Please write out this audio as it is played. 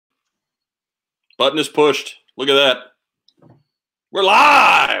Button is pushed. Look at that. We're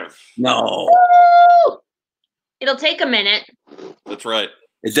live. No. Woo! It'll take a minute. That's right.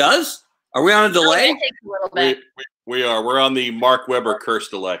 It does? Are we on a delay? It takes a little bit. We are. We're on the Mark Webber curse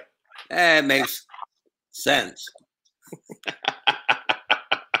delay. It makes sense.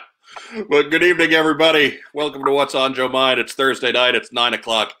 Well, good evening, everybody. Welcome to What's on Joe Mind. It's Thursday night. It's 9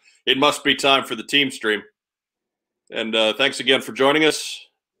 o'clock. It must be time for the team stream. And thanks again for joining us.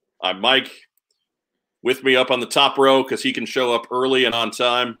 I'm Mike. With me up on the top row, because he can show up early and on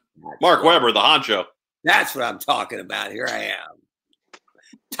time, Mark Webber, the honcho. That's what I'm talking about. Here I am.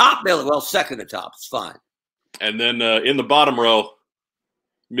 Top bill. Well, second to top. It's fine. And then in the bottom row,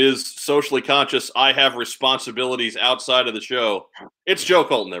 Ms. Socially Conscious, I have responsibilities outside of the show. It's Joe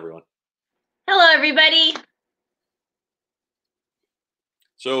Colton, everyone. Hello, everybody.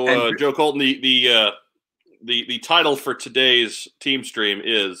 So, Joe Colton, the title for today's team stream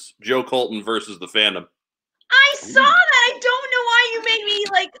is Joe Colton versus the fandom. I saw that. I don't know why you made me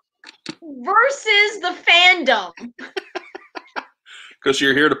versus the fandom. Because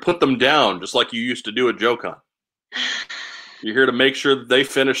you're here to put them down, just like you used to do at JoeCon. You're here to make sure that they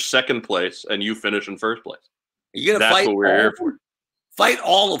finish second place and you finish in first place. You're gonna That's fight what we're here for. Fight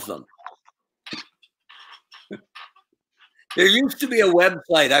all of them. There used to be a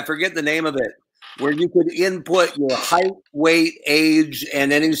website, I forget the name of it, where you could input your height, weight, age,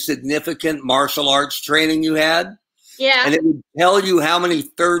 and any significant martial arts training you had. Yeah. And it would tell you how many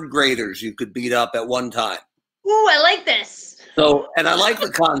third graders you could beat up at one time. Ooh, I like this. So, and I like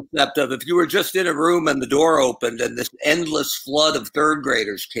the concept of if you were just in a room and the door opened and this endless flood of third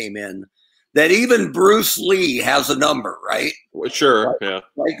graders came in, that even Bruce Lee has a number, right? Well, sure, yeah.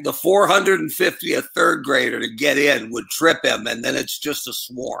 Like the 450th third grader to get in would trip him, and then it's just a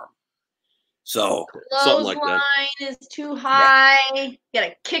swarm. So something like that. Line is too high. Yeah. You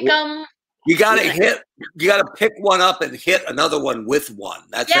gotta kick them. You gotta pick one up and hit another one with one.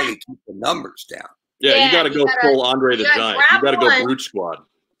 That's how you keep the numbers down. Yeah, you gotta go full Andre the Giant. You gotta go brute squad.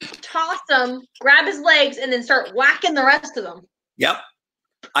 Toss him, grab his legs, and then start whacking the rest of them. Yep.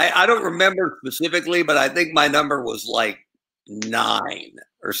 I don't remember specifically, but I think my number was like 9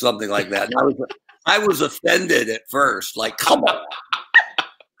 or something like that. I was offended at first. Like, come on.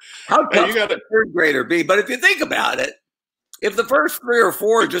 How tough could a third grader be? But if you think about it, if the first 3 or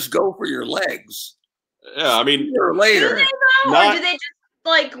 4 just go for your legs. Yeah, I mean. Sooner or later. Do they though? Or do they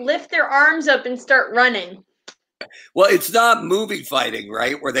just lift their arms up and start running? Well, it's not movie fighting,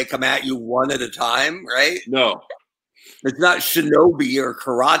 right? Where they come at you one at a time, right? No. It's not Shinobi or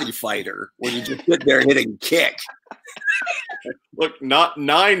Karate Fighter where you just sit there hitting kick. Look, not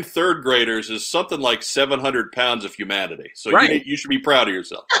 9 third graders is something like 700 pounds of humanity. So you should be proud of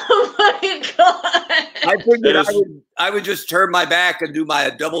yourself. Oh my God. I figured I would just turn my back and do my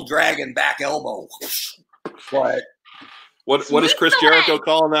double dragon back elbow. But what is Chris Jericho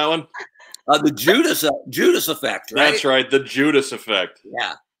calling that one? The Judas effect, right? That's right, the Judas effect.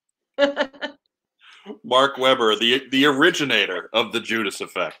 Yeah. Mark Webber, the originator of the Judas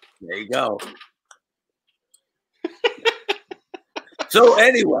effect. There you go. So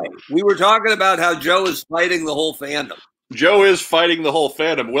anyway, we were talking about how Joe is fighting the whole fandom. Joe is fighting the whole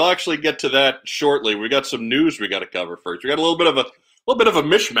fandom. We'll actually get to that shortly. We got some news we got to cover first. We got a little bit of a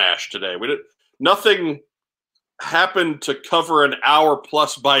mishmash today. Nothing happened to cover an hour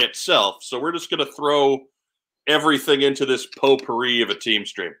plus by itself, so we're just going to throw everything into this potpourri of a team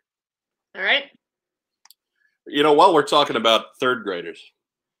stream. All right. You know, while we're talking about third graders,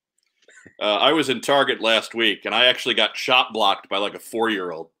 I was in Target last week, and I actually got shot blocked by like a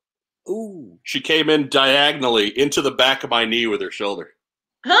 4-year-old. Ooh. She came in diagonally into the back of my knee with her shoulder.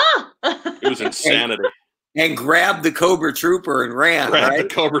 Huh? It was insanity. And grabbed the Cobra Trooper and ran, Grabbed the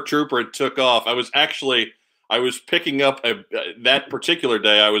Cobra Trooper and took off. I was picking up, that particular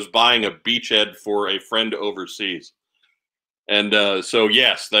day, I was buying a beachhead for a friend overseas. And so,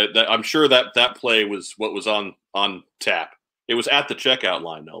 yes, I'm sure that play was what was on tap. It was at the checkout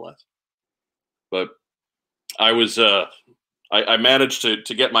line, no less. But I was I managed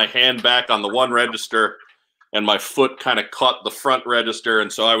to get my hand back on the one register, and my foot kind of caught the front register,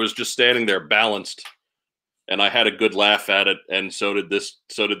 and so I was just standing there balanced, and I had a good laugh at it, and so did this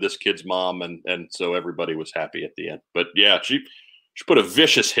kid's mom, and so everybody was happy at the end. But yeah, she put a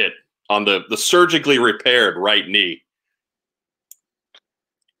vicious hit on the surgically repaired right knee.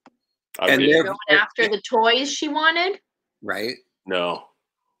 And they're going after the toys she wanted? Right. No.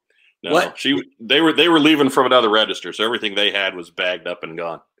 What? They were leaving from another register, so everything they had was bagged up and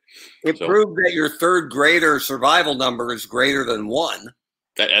gone. It proved that your third grader survival number is greater than 1.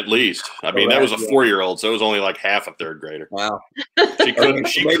 At least. I mean, that was a 4-year-old, so it was only like half a third grader. Wow. She couldn't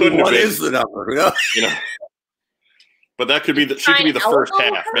What have is been, the number? you know. But that could be she could be the first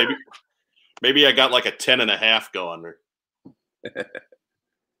half. Maybe I got like a 10.5 going there.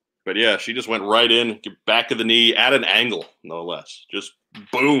 But yeah, she just went right in, back of the knee, at an angle, no less. Just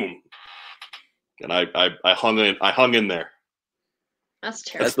boom. And I hung in there. That's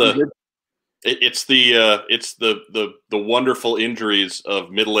terrible. It's the wonderful injuries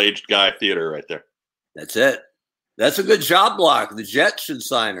of middle-aged guy theater right there. That's it. That's a good job block. The Jets should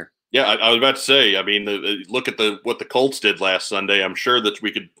sign her. Yeah, I was about to say. I mean, look at what the Colts did last Sunday. I'm sure that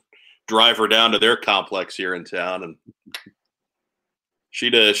we could drive her down to their complex here in town, and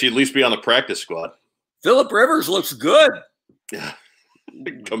she'd at least be on the practice squad. Phillip Rivers looks good. Yeah,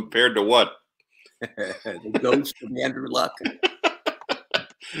 compared to what? The ghost of Andrew Luck.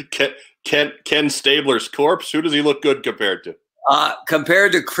 Ken Stabler's corpse. Who does he look good compared to?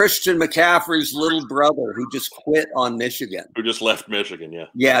 Compared to Christian McCaffrey's little brother who just quit on Michigan. Who just left Michigan, yeah.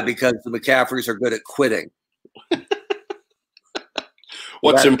 Yeah, because the McCaffreys are good at quitting.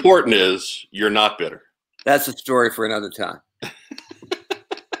 What's important is you're not bitter. That's a story for another time.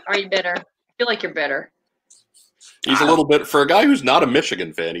 Are you bitter? I feel like you're bitter. He's a little bit, for a guy who's not a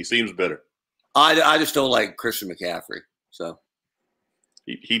Michigan fan, he seems bitter. I just don't like Christian McCaffrey. So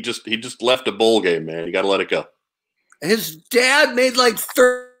he just left a bowl game, man. You got to let it go. His dad made like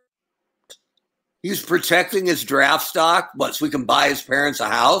 30. He's protecting his draft stock, so we can buy his parents a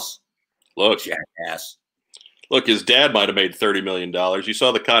house. Look, jackass. Look, his dad might have made $30 million. You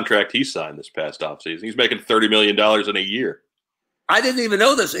saw the contract he signed this past offseason. He's making $30 million in a year. I didn't even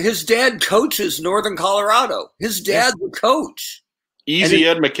know this. His dad coaches Northern Colorado. His dad's a coach. Easy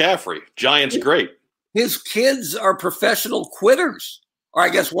Ed McCaffrey. Giants great. His kids are professional quitters. Or I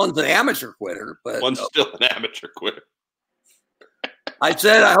guess one's an amateur quitter, but one's still an amateur quitter. I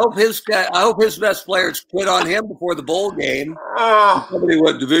said I hope his best players quit on him before the bowl game. Somebody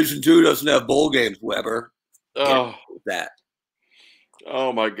what Division II doesn't have bowl games, Weber. Oh, that.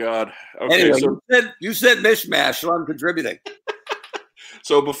 Oh my God. Okay, anyway, so you said mishmash, so I'm contributing.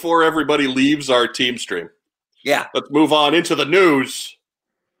 So before everybody leaves our team stream, yeah, let's move on into the news.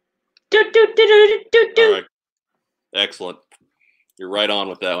 All right. Excellent. You're right on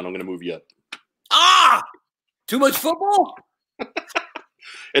with that one. I'm going to move you up. Too much football?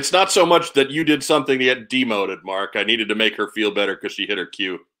 It's not so much that you did something to get demoted, Mark. I needed to make her feel better because she hit her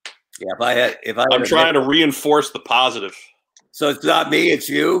cue. Yeah, I'm trying to reinforce the positive. So it's not me, it's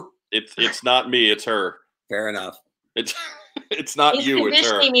you? It's not me, it's her. Fair enough. It's not He's you, it's her.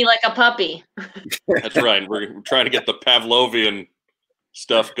 conditioning me like a puppy. That's right. We're trying to get the Pavlovian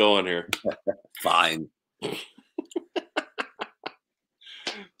stuff going here. Fine.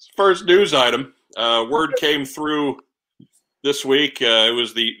 First news item. Word came through this week. It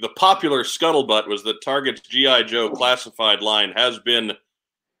was the popular scuttlebutt was that Target's G.I. Joe classified line has been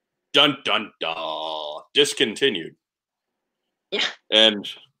discontinued. Yeah. And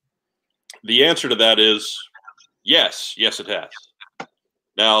the answer to that is yes, it has.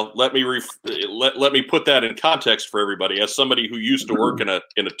 Now let me let me put that in context for everybody. As somebody who used to work in a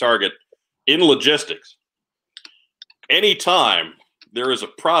Target in logistics, anytime there is a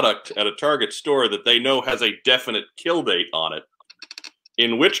product at a Target store that they know has a definite kill date on it,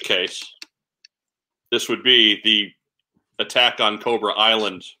 in which case this would be the Attack on Cobra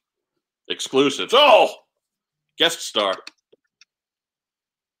Island exclusives. Oh, guest star.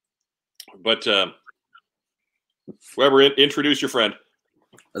 But Weber, introduce your friend.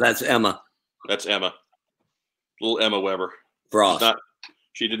 That's Emma. That's Emma. Little Emma Weber. Frost.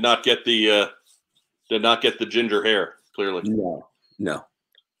 She did not get the ginger hair, clearly. No.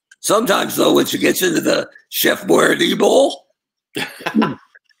 Sometimes, though, when she gets into the Chef Boyardee bowl, a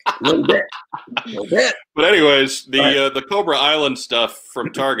little bit. But anyways, the Cobra Island stuff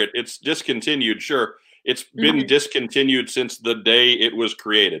from Target, it's discontinued, sure. It's been discontinued since the day it was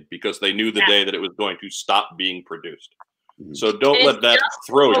created because they knew the day that it was going to stop being produced. So don't let that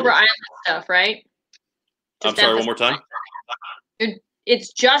throw you. Cobra Island stuff, right? I'm sorry, one more time?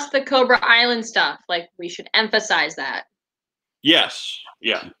 It's just the Cobra Island stuff. Like, we should emphasize that. Yes.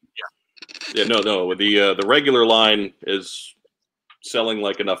 Yeah. No. The regular line is selling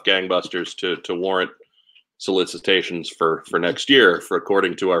like enough gangbusters to warrant solicitations for next year,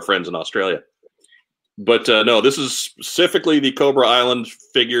 according to our friends in Australia. But no, this is specifically the Cobra Island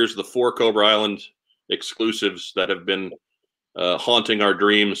figures, the 4 Cobra Island exclusives that have been haunting our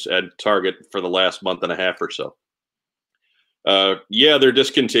dreams at Target for the last month and a half or so. They're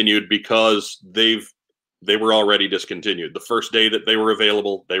discontinued because they were already discontinued. The first day that they were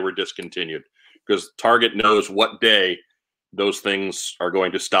available, they were discontinued because Target knows what day those things are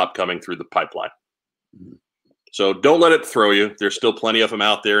going to stop coming through the pipeline. So don't let it throw you. There's still plenty of them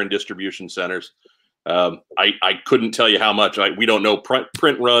out there in distribution centers. I couldn't tell you how much. We don't know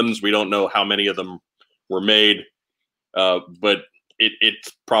print runs. We don't know how many of them were made. But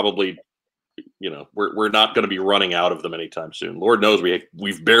it's probably, we're not going to be running out of them anytime soon. Lord knows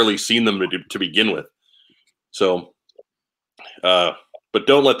we've barely seen them to begin with. So, but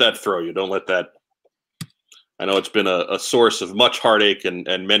don't let that throw you. Don't let that. I know it's been a source of much heartache and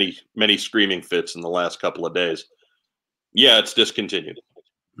many, many screaming fits in the last couple of days. Yeah, it's discontinued,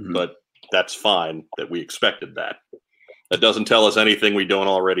 but that's fine that we expected that. That doesn't tell us anything we don't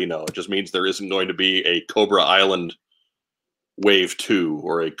already know. It just means there isn't going to be a Cobra Island Wave 2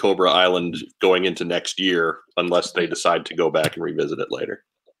 or a Cobra Island going into next year unless they decide to go back and revisit it later.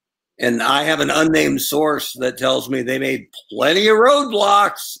 And I have an unnamed source that tells me they made plenty of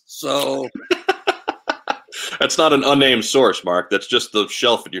roadblocks. So that's not an unnamed source, Mark. That's just the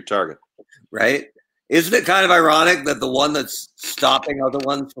shelf at your Target. Right? Isn't it kind of ironic that the one that's stopping other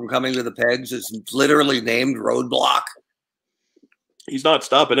ones from coming to the pegs is literally named Roadblock? He's not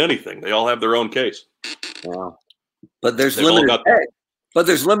stopping anything. They all have their own case. Wow. But there's limited pegs. But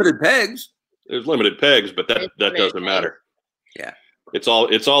there's limited pegs. There's limited pegs, but that doesn't matter. Yeah. It's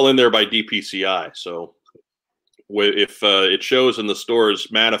all in there by DPCI. So if it shows in the store's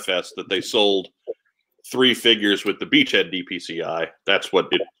manifest that they sold 3 figures with the Beachhead DPCI, that's what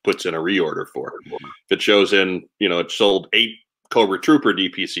it puts in a reorder for. If it shows in, it sold 8 Cobra Trooper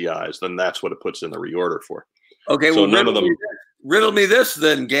DPCIs, then that's what it puts in the reorder for. Okay, so well, none of them. Riddle me this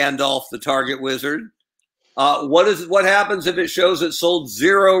then, Gandalf, the Target Wizard. What happens if it shows it sold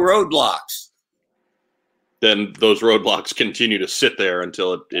 0 roadblocks? Then those roadblocks continue to sit there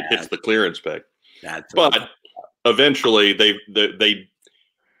until it hits the clearance peg. But eventually, they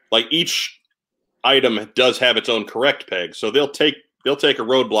like each item does have its own correct peg, so they'll take a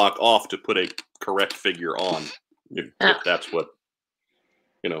roadblock off to put a correct figure on, if that's what,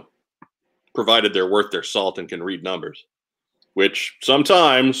 provided they're worth their salt and can read numbers, which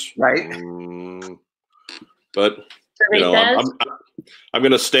sometimes, right. But I'm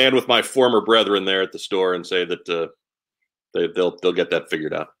going to stand with my former brethren there at the store and say that they'll get that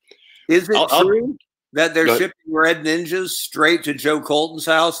figured out. Is it true that they're shipping Red Ninjas straight to Joe Colton's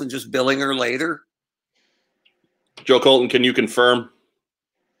house and just billing her later? Joe Colton, can you confirm?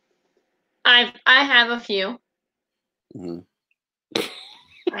 I have a few. Mm-hmm.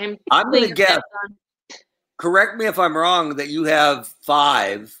 I'm going to guess. Correct me if I'm wrong. That you have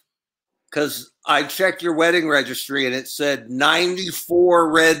 5, because I checked your wedding registry and it said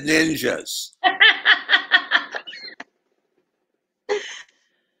 94 Red Ninjas.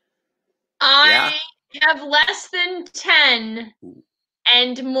 I have less than 10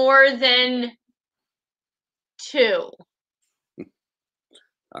 and more than 2.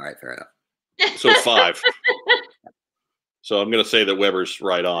 All right, fair enough. So 5. So I'm going to say that Weber's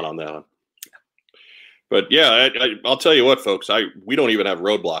right on that one. But yeah, I'll tell you what, folks. We don't even have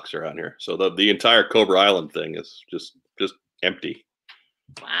roadblocks around here, so the entire Cobra Island thing is just empty.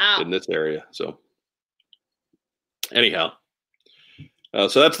 Wow. In this area. So anyhow,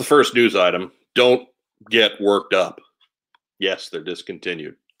 so that's the first news item. Don't get worked up. Yes, they're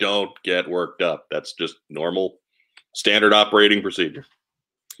discontinued. Don't get worked up. That's just normal, standard operating procedure.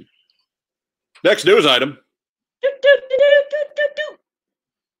 Next news item.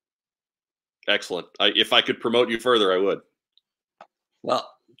 Excellent. If I could promote you further, I would.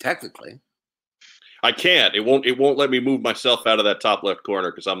 Well, technically, I can't. It won't let me move myself out of that top left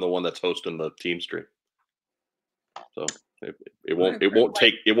corner because I'm the one that's hosting the team stream. So it won't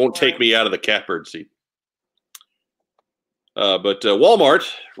take me out of the catbird seat. But Walmart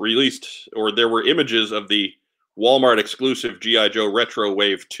released, or there were images of the Walmart exclusive G.I. Joe Retro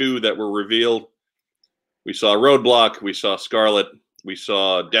Wave 2 that were revealed. We saw Roadblock, we saw Scarlet, we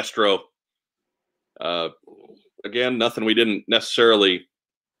saw Destro. Again, nothing we didn't necessarily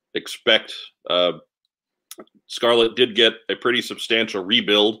expect. Scarlet did get a pretty substantial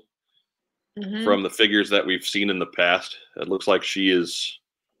rebuild from the figures that we've seen in the past. It looks like she is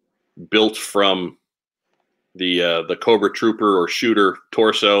built from the Cobra Trooper or Shooter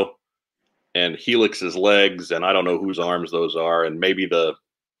torso and Helix's legs, and I don't know whose arms those are, and maybe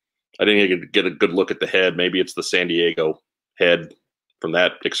I didn't get a good look at the head. Maybe it's the San Diego head from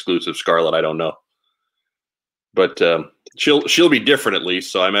that exclusive Scarlet. I don't know. But she'll be different at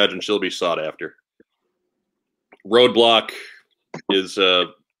least, so I imagine she'll be sought after. Roadblock is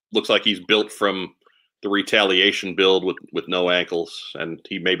looks like he's built from the Retaliation build with no ankles, and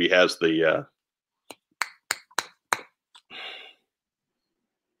he maybe has the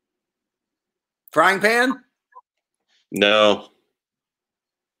frying pan. No,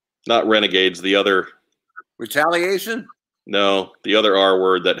 not Renegades. The other Retaliation? No, the other R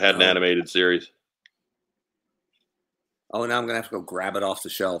word that had an No. animated series. Oh, now I'm gonna have to go grab it off the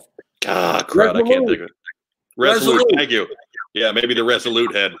shelf. Ah, crud! I can't think of it. Resolute. Thank you. Yeah, maybe the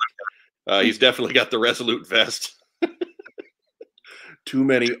Resolute head. He's definitely got the Resolute vest. Too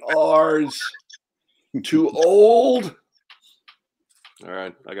many R's. Too old. All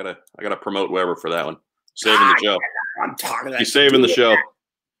right, I gotta promote Weber for that one. Saving the show. I'm talking. He's saving the show.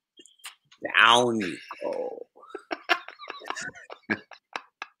 Down you go.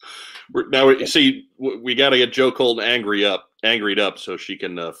 Now, see, we got to get Joe Colton angried up, so she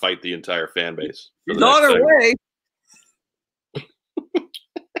can fight the entire fan base. She's on her way.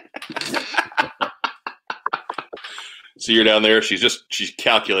 See her down there. She's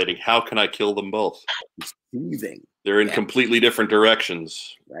calculating. How can I kill them both? Teasing. They're in completely different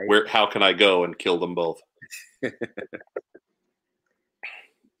directions. Right. How can I go and kill them both?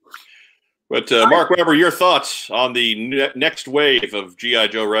 But Mark Weber, your thoughts on the next wave of G.I.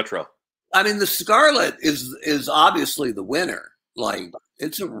 Joe Retro? I mean, the Scarlet is obviously the winner. Like,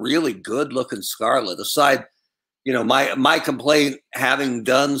 it's a really good looking Scarlet. Aside, my complaint, having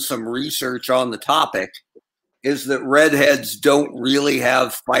done some research on the topic, is that redheads don't really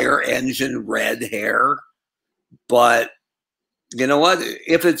have fire engine red hair. But you know what?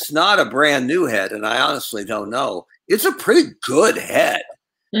 If it's not a brand new head, and I honestly don't know, it's a pretty good head.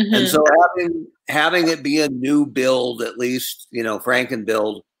 Mm-hmm. And so having it be a new build, at least, Franken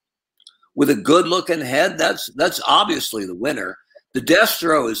build, with a good looking head, that's obviously the winner. The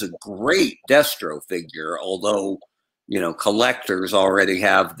Destro is a great Destro figure, although, collectors already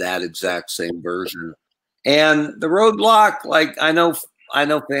have that exact same version. And the Roadblock, like, I know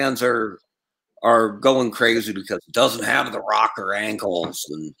fans are going crazy because it doesn't have the rocker ankles,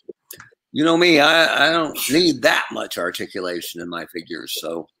 and you know me, I don't need that much articulation in my figures.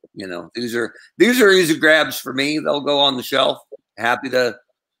 So, these are easy grabs for me. They'll go on the shelf. Happy to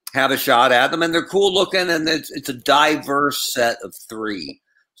have a shot at them, and they're cool looking, and it's a diverse set of 3,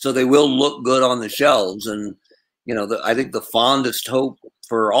 so they will look good on the shelves. And I think the fondest hope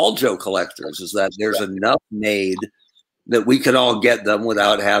for all Joe collectors is that there's enough made that we can all get them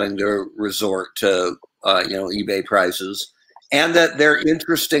without having to resort to eBay prices, and that they're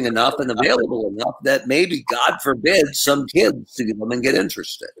interesting enough and available enough that maybe, God forbid, some kids see them and get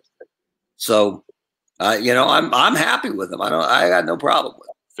interested. So, I'm happy with them. I got no problem with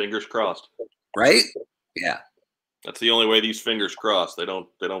them. Fingers crossed. Right? Yeah. That's the only way these fingers cross. They don't.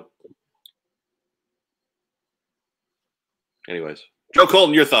 Anyways, Joe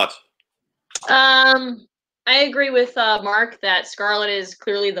Colton, your thoughts? I agree with Mark that Scarlett is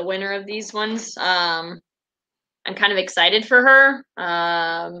clearly the winner of these ones. I'm kind of excited for her.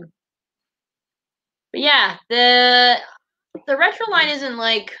 But yeah, the retro line isn't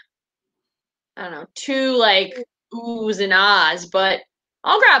like, I don't know, too like oohs and ahs, but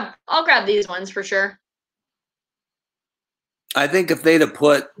I'll grab these ones for sure. I think if they'd have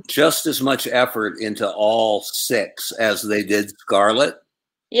put just as much effort into all 6 as they did Scarlett,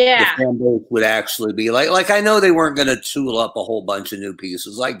 the fan base would actually be like I know they weren't going to tool up a whole bunch of new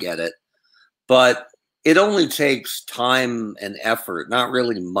pieces. I get it. But it only takes time and effort, not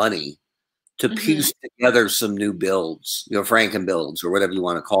really money, to piece together some new builds, Franken builds or whatever you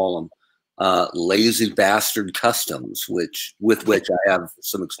want to call them. Lazy bastard customs, with which I have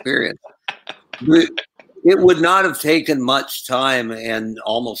some experience. It would not have taken much time and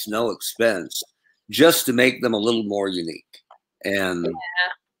almost no expense just to make them a little more unique. And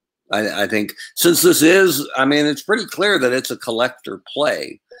I think since this is, it's pretty clear that it's a collector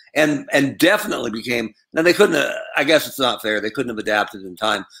play, and definitely became. Now they couldn't. I guess it's not fair. They couldn't have adapted in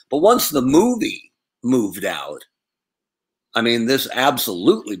time. But once the movie moved out, this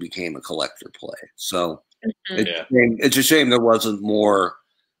absolutely became a collector play. So it's a shame there wasn't more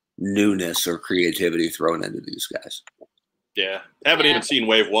newness or creativity thrown into these guys. Yeah, haven't even seen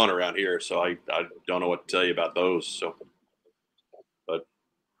Wave 1 around here, so I don't know what to tell you about those. So, but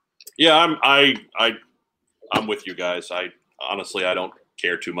yeah, I'm with you guys. I honestly don't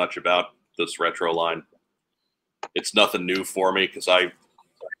care too much about this retro line. It's nothing new for me because I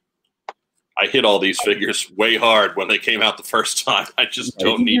hit all these figures way hard when they came out the first time. I just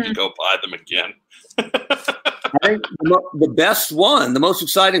don't need to go buy them again. I think the best one, the most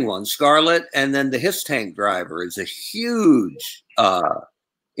exciting one, Scarlett, and then the Hiss Tank driver is a huge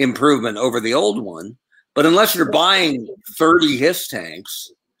improvement over the old one. But unless you're buying 30 Hiss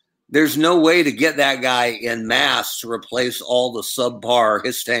Tanks, there's no way to get that guy in mass to replace all the subpar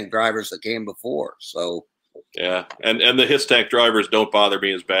Hiss Tank drivers that came before. So yeah, and the Hiss Tank drivers don't bother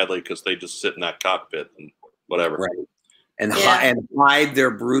me as badly because they just sit in that cockpit and whatever. Right. and hide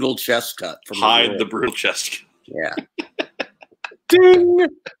their brutal chest cut from the brutal chest cut. Yeah. Ding!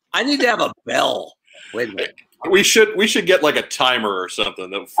 I need to have a bell. Wait a minute. We should get like a timer or something.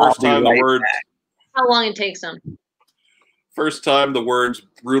 The first time the word. How long it takes him? First time the words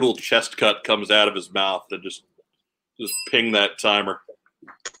 "brutal chest cut" comes out of his mouth, and just ping that timer.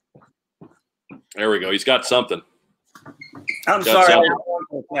 There we go. He's got something. I'm sorry. Hold on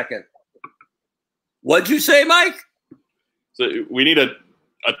for a second. What'd you say, Mike? So we need a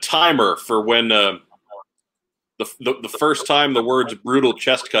timer for when the first time the words "brutal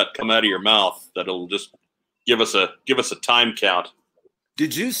chest cut" come out of your mouth. That'll just give us a time count.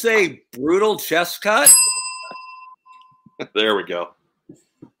 Did you say brutal chest cut? There we go.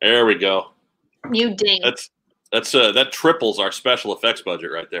 There we go. You ding. That triples our special effects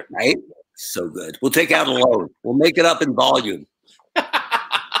budget right there. Right? So good. We'll take out a load. We'll make it up in volume.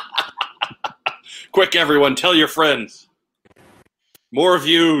 Quick, everyone, tell your friends. More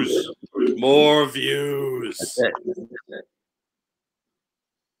views. More views. That's it.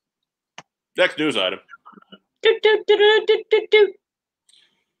 Next news item.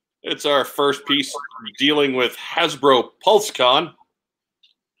 It's our first piece dealing with Hasbro PulseCon.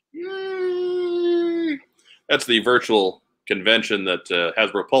 That's the virtual convention that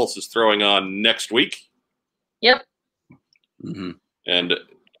Hasbro Pulse is throwing on next week. Yep. Mm-hmm. And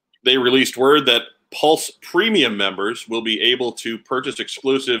they released word that Pulse Premium members will be able to purchase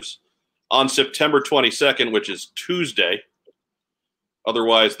exclusives on September 22nd, which is Tuesday.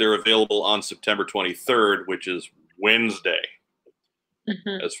 Otherwise, they're available on September 23rd, which is Wednesday.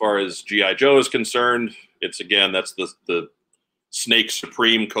 Mm-hmm. As far as G.I. Joe is concerned, that's the Snake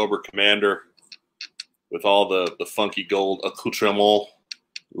Supreme Cobra Commander with all the funky gold accoutrement.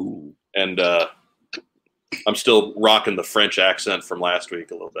 Ooh. And I'm still rocking the French accent from last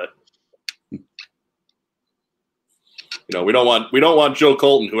week a little bit. You know, we don't want Joe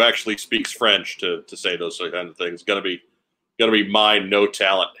Colton, who actually speaks French, to say those kind of things. Gonna be my no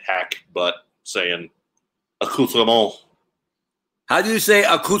talent hack butt saying accoutrement. How do you say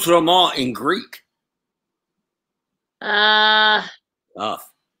accoutrement in Greek? They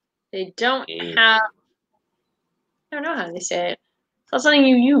don't have. I don't know how they say it. It's not something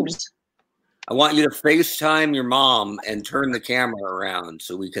you use. I want you to FaceTime your mom and turn the camera around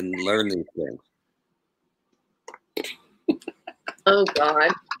so we can learn these things. Oh,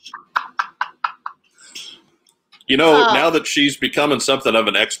 God. You know, now that she's becoming something of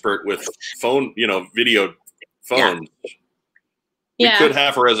an expert with video phones, we could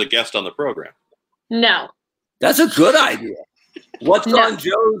have her as a guest on the program. No. That's a good idea. What's on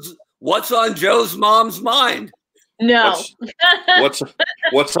Joe's mom's mind? No.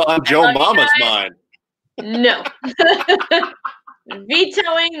 What's on Joe Mama's mind? No.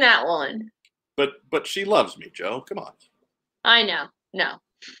 Vetoing that one. But she loves me, Joe. Come on. I know. No.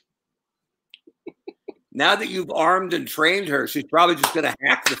 Now that you've armed and trained her, she's probably just going to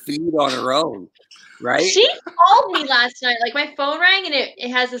hack the feed on her own, right? She called me last night. Like, my phone rang, and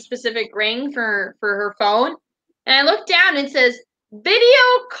it has a specific ring for her phone. And I looked down, and it says,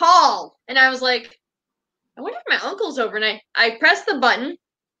 video call. And I was like, I wonder if my uncle's over. And I pressed the button,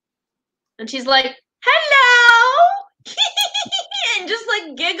 and she's like, hello! And just,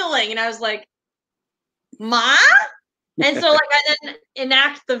 like, giggling. And I was like, Ma? And so, like, I then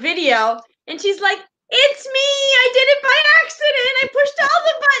enact the video, and she's like, it's me! I did it by accident! I pushed all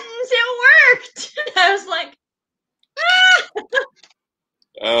the buttons! It worked! I was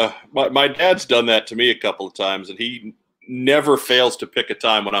like, my dad's done that to me a couple of times, and he never fails to pick a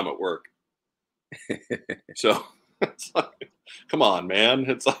time when I'm at work. So, it's like, come on, man.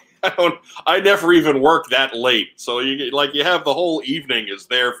 It's like, I never even work that late. So, you have the whole evening is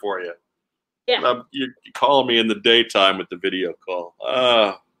there for you. Yeah. You call me in the daytime with the video call.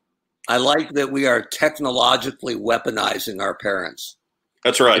 I like that we are technologically weaponizing our parents.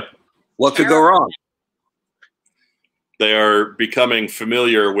 That's right. What could go wrong? They are becoming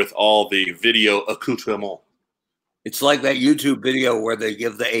familiar with all the video accoutrement. It's like that YouTube video where they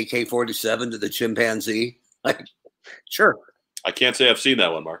give the AK-47 to the chimpanzee. Like, sure. I can't say I've seen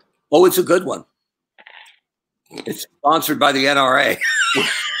that one, Mark. Oh, it's a good one. It's sponsored by the NRA.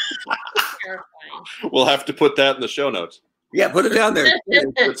 We'll have to put that in the show notes. Yeah, put it down there.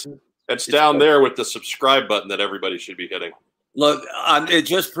 It's down there with the subscribe button that everybody should be hitting. Look, it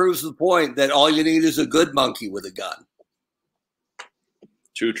just proves the point that all you need is a good monkey with a gun.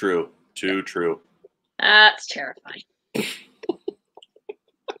 Too true. Too true. That's terrifying.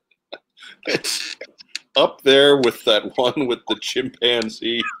 It's up there with that one with the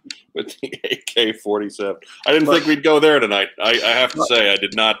chimpanzee with the AK-47. I didn't think we'd go there tonight. I have to say, I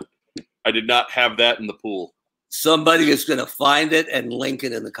did not have that in the pool. Somebody is going to find it and link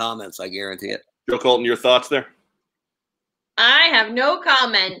it in the comments. I guarantee it. Joe Colton, your thoughts there? I have no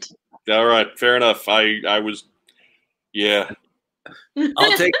comment. All right, fair enough. I was, yeah.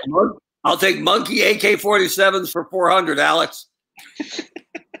 I'll take monkey AK-47s for 400, Alex.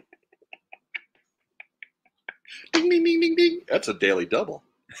 Ding, ding, ding, ding, ding. That's a daily double.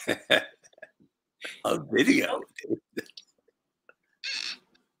 A video.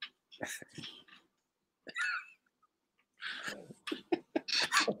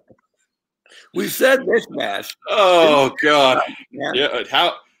 We said mishmash. Oh God. Yeah.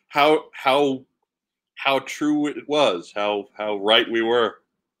 Yeah. How true it was. How right we were.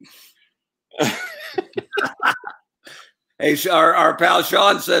 Hey, our pal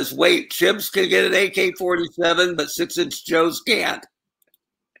Sean says, wait, Chimps can get an AK-47, but 6-inch Joes can't.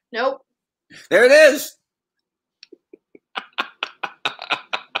 Nope. There it is.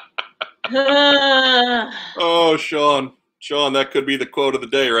 Oh, Sean, that could be the quote of the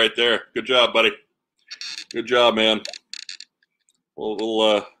day right there. Good job, buddy. Good job, man.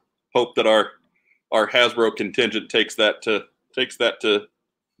 We'll hope that our Hasbro contingent takes that to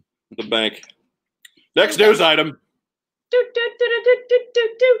the bank. Next news item.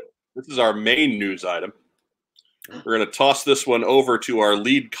 This is our main news item. We're going to toss this one over to our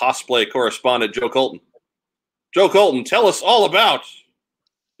lead cosplay correspondent, Joe Colton. Joe Colton, tell us all about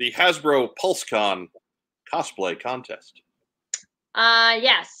the Hasbro PulseCon cosplay contest.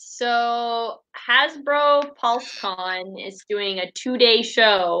 Yes. So Hasbro PulseCon is doing a 2-day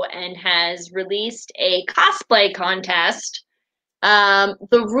show and has released a cosplay contest.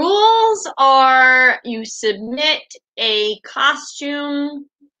 The rules are you submit a costume,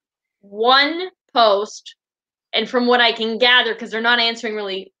 one post, and from what I can gather, because they're not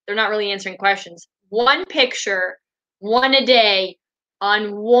really answering questions, one picture, one a day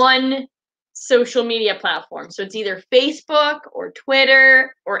on one social media platform. So it's either Facebook or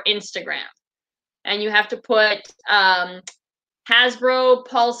Twitter or Instagram. And you have to put Hasbro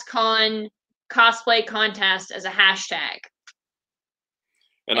PulseCon cosplay contest as a hashtag.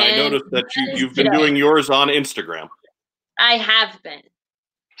 And I noticed that you've been doing yours on Instagram. I have been.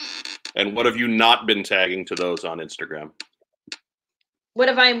 And what have you not been tagging to those on Instagram? What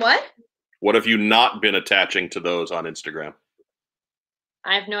have I what? What have you not been attaching to those on Instagram?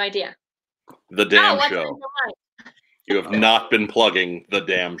 I have no idea. The damn show. You have not been plugging the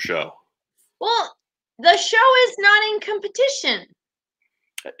damn show. Well, the show is not in competition.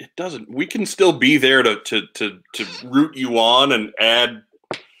 It doesn't. We can still be there to root you on and add.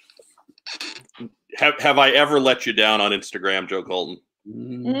 Have I ever let you down on Instagram, Joe Colton?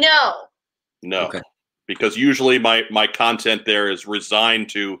 No. No. Okay. Because usually my content there is resigned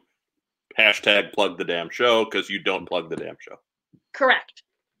to hashtag plug the damn show because you don't plug the damn show. Correct.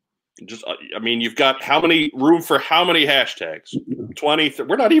 Just, I mean, you've got room for how many hashtags? 20.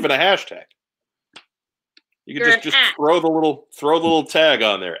 We're not even a hashtag. You can just throw the little tag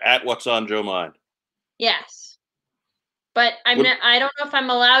on there at What's on Joe Mind. Yes, but I don't know if I'm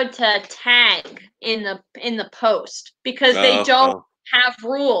allowed to tag in the post because they don't have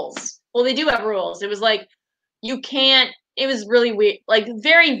rules. Well, they do have rules. It was like you can't. It was really weird, like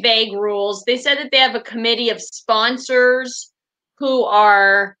very vague rules. They said that they have a committee of sponsors who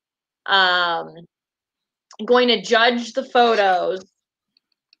are going to judge the photos.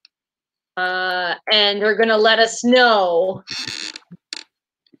 And they're going to let us know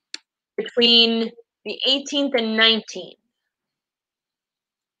between the 18th and 19th.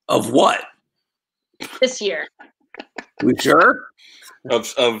 Of what? This year. We sure?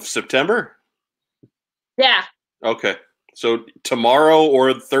 Of September? Yeah. Okay. So tomorrow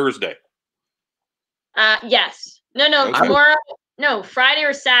or Thursday? Yes. No, Okay. tomorrow. No, Friday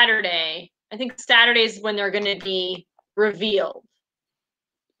or Saturday. I think Saturday is when they're going to be revealed.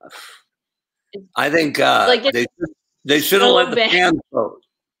 I think they should have so let the bad. fans vote.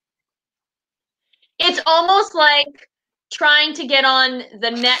 It's almost like trying to get on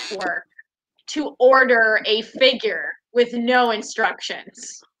the network to order a figure with no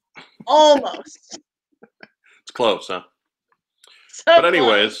instructions. Almost. It's close, huh? So but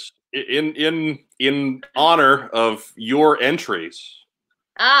anyways, in honor of your entries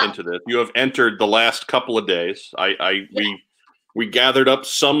into this, you have entered the last couple of days. We gathered up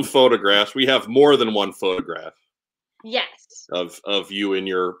some photographs. We have more than one photograph. Yes. Of you and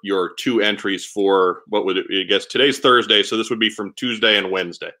your two entries for what would it? I guess today's Thursday, so this would be from Tuesday and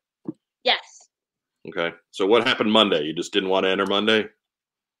Wednesday. Yes. Okay. So what happened Monday? You just didn't want to enter Monday?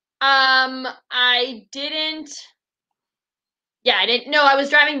 I didn't. Yeah, I didn't. No, I was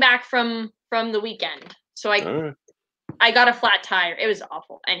driving back from the weekend, so I got a flat tire. It was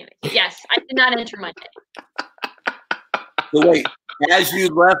awful. Anyway, yes, I did not enter Monday. So wait, as you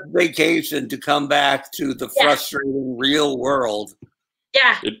left vacation to come back to the frustrating real world.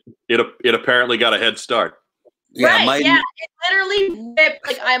 Yeah. It apparently got a head start. Yeah, right. Yeah. It literally ripped.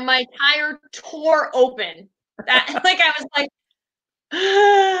 Like my tire tore open. That like I was like,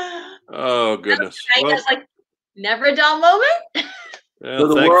 oh goodness. I was like, never a dull moment. Yeah, so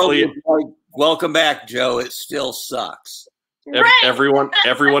the world was like, welcome back, Joe. It still sucks. Right.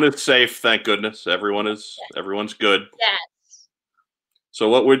 Everyone is safe, thank goodness. Everyone's good. Yes. So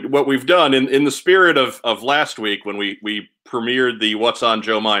what we've done in the spirit of last week when we premiered the What's on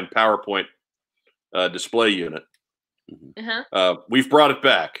Joe Mind PowerPoint display unit, we've brought it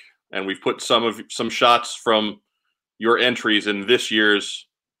back and we've put some shots from your entries in this year's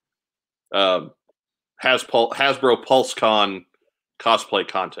Hasbro PulseCon cosplay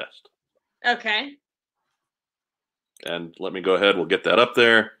contest. Okay. And let me go ahead. We'll get that up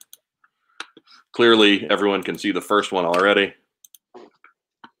there. Clearly, everyone can see the first one already.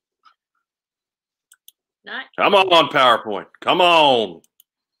 Nice. Come on, PowerPoint. Come on. You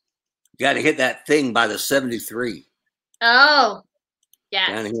got to hit that thing by the 73. Oh, yeah.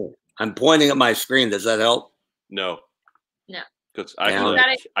 Down here. I'm pointing at my screen. Does that help? No. No. Because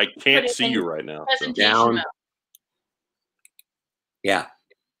I can't see you right now. So. Down. Mode. Yeah.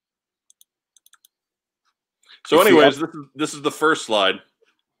 So, anyways, this is the first slide.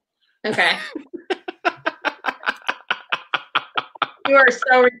 Okay. You are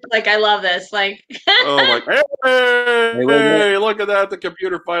so like I love this. Like oh my! Hey, look at that! The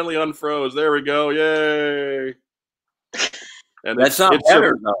computer finally unfroze. There we go! Yay! And that's not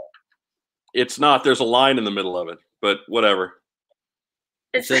better though. It's not. There's a line in the middle of it, but whatever.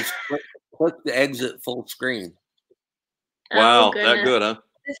 It says click to exit full screen. Wow, that good, huh?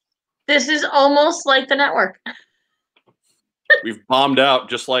 This is almost like the network. We've bombed out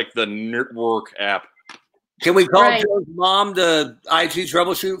just like the network app. Can we call Joe's mom to IT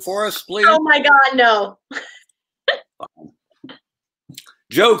troubleshoot for us, please? Oh my God, no.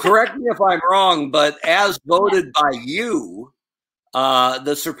 Joe, correct me if I'm wrong, but as voted by you,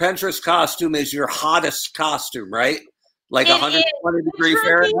 the Serpentress costume is your hottest costume, right? Like 120-degree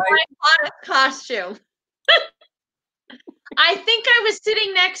Fahrenheit? My hottest costume. I think I was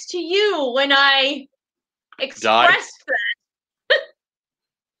sitting next to you when I expressed that.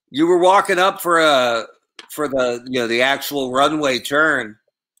 You were walking up for the actual runway turn,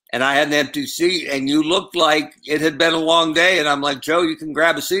 and I had an empty seat, and you looked like it had been a long day. And I'm like, Joe, you can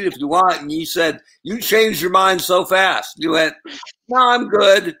grab a seat if you want. And you said, you changed your mind so fast. You went, no, I'm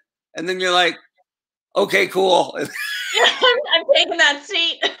good. And then you're like, okay, cool. I'm taking that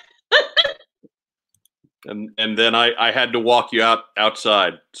seat. And then I had to walk you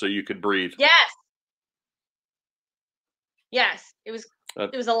outside so you could breathe. Yes. It was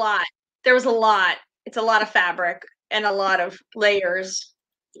a lot. There was a lot. It's a lot of fabric and a lot of layers.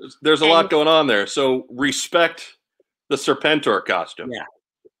 There's a lot going on there. So respect the Serpentor costume. Yeah.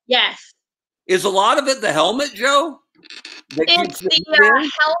 Yes. Is a lot of it the helmet, Joe? It's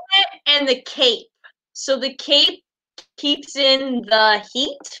the helmet and the cape. So the cape keeps in the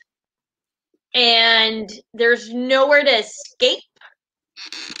heat, and there's nowhere to escape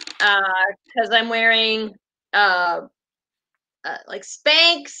because I'm wearing like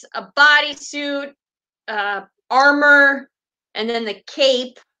Spanx, a bodysuit, armor, and then the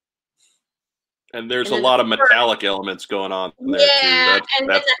cape. And there's a lot of metallic elements going on there too.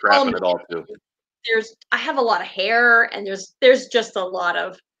 That's trapping it all too. I have a lot of hair, and there's just a lot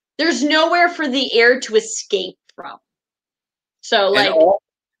of. There's nowhere for the air to escape from. So like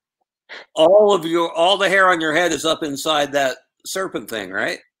all the hair on your head is up inside that serpent thing,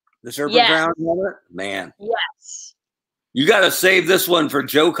 right? The serpent crown helmet? Man. Yes. You got to save this one for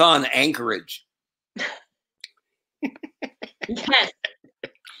JoeCon Anchorage. Yes.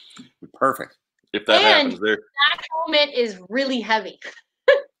 Perfect. If that happens there. That helmet is really heavy.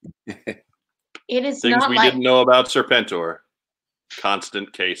 It is things not we didn't know about Serpentor.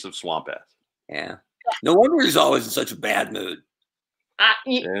 Constant case of swamp ass. Yeah. No wonder he's always in such a bad mood. I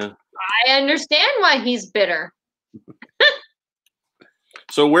understand why he's bitter.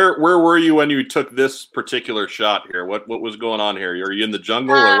 So where were you when you took this particular shot here? What was going on here? Are you in the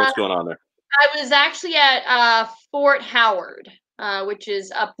jungle or what's going on there? I was actually at Fort Howard, which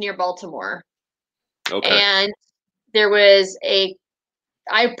is up near Baltimore. Okay. And there was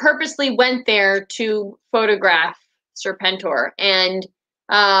I purposely went there to photograph Serpentor, and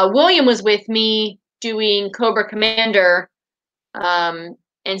William was with me doing Cobra Commander, and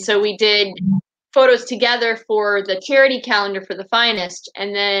so we did photos together for the charity calendar for the Finest,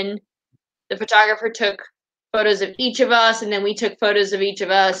 and then the photographer took photos of each of us, and then we took photos of each of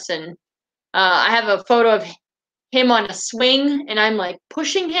us, and I have a photo of him on a swing, and I'm like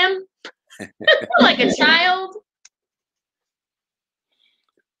pushing him like a child.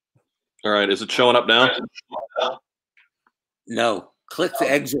 All right, is it showing up now? No, click the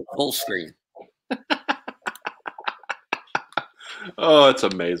exit full screen. Oh, it's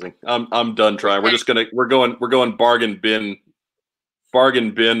amazing. I'm done trying. We're going bargain bin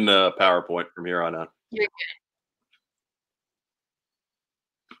PowerPoint from here on out. You're good.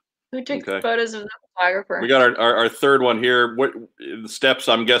 Who took photos of the photographer? We got our third one here. What the steps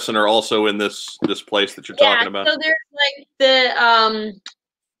I'm guessing are also in this place that you're talking about. So there's like the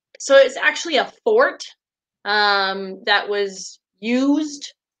so it's actually a fort that was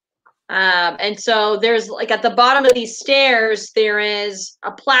used. And so there's like at the bottom of these stairs, there is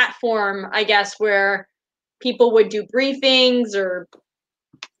a platform, I guess, where people would do briefings or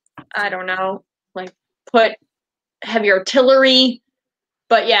I don't know, like put heavy artillery.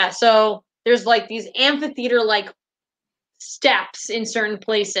 But yeah, so there's like these amphitheater like steps in certain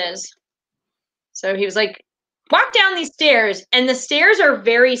places. So he was like, walk down these stairs, and the stairs are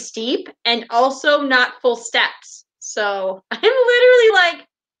very steep and also not full steps. So I'm literally like,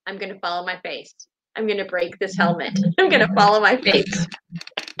 I'm going to follow my face. I'm going to break this helmet. I'm going to follow my face.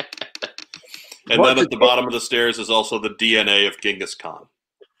 And then at the bottom of the stairs is also the DNA of Genghis Khan.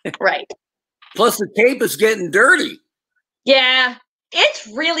 Right. Plus the tape is getting dirty. Yeah. It's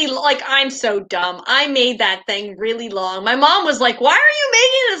really like, I'm so dumb. I made that thing really long. My mom was like, why are you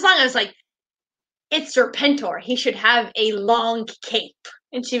making this long? I was like, it's Serpentor. He should have a long cape.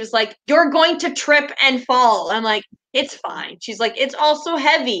 And she was like, you're going to trip and fall. I'm like, it's fine. She's like, it's also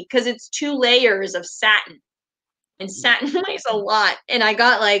heavy because it's 2 layers of satin. And satin weighs a lot. And I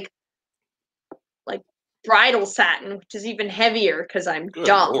got like bridal satin, which is even heavier because I'm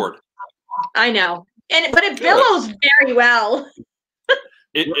dumb. Lord. I know. But it billows very well.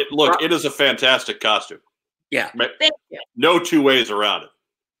 Look, it is a fantastic costume. Yeah. Thank you. No 2 ways around it.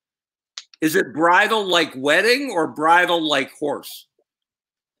 Is it bridal like wedding or bridal like horse?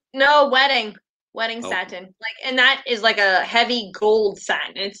 No, wedding satin. Like, and that is like a heavy gold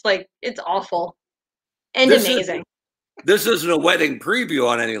satin. It's like, it's awful and amazing. This isn't a wedding preview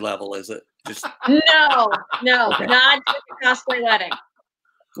on any level, is it? Just no, okay. Not just a cosplay wedding.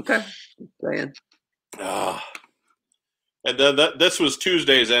 Okay. Saying. And then this was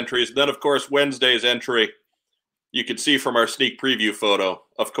Tuesday's entries. Then, of course, Wednesday's entry, you can see from our sneak preview photo,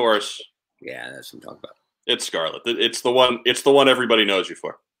 of course. Yeah, that's what I'm talking about. It's Scarlett. It's the one everybody knows you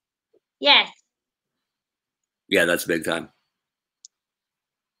for. Yes. Yeah, that's big time.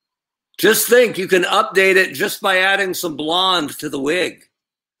 Just think, you can update it just by adding some blonde to the wig.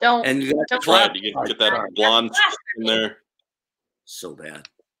 And you get that blonde in there. So bad.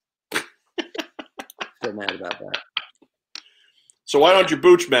 So mad about that. So why don't your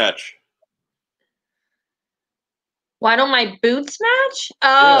boots match? Why don't my boots match?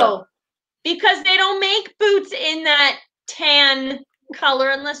 Oh, because they don't make boots in that tan color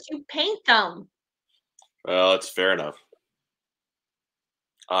unless you paint them. Well, that's fair enough.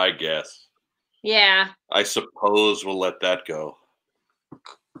 I guess. Yeah. I suppose we'll let that go.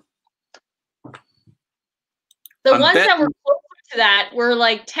 The ones that were closer to that were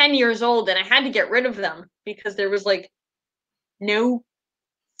like 10 years old, and I had to get rid of them because there was like no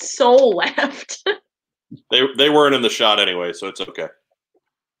soul left. They weren't in the shot anyway, so it's okay.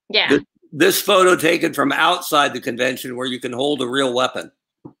 Yeah. This photo taken from outside the convention where you can hold a real weapon.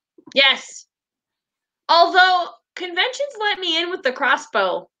 Yes. Although conventions let me in with the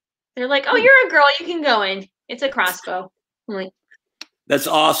crossbow. They're like, oh, you're a girl, you can go in. It's a crossbow. I'm like, that's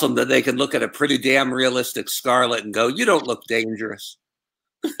awesome that they can look at a pretty damn realistic Scarlett and go, you don't look dangerous.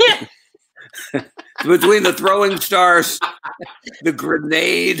 Yeah. Between the throwing stars, the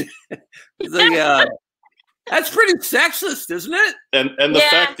grenade, that's pretty sexist, isn't it? And the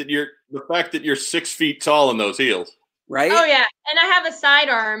fact that you're 6 feet tall in those heels. Right? Oh yeah. And I have a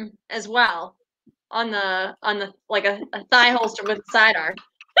sidearm as well on the like a thigh holster with a sidearm.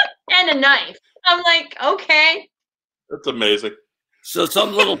 And a knife. I'm like, okay. That's amazing. So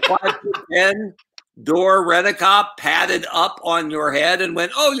some little 5'10" door Redicop padded up on your head and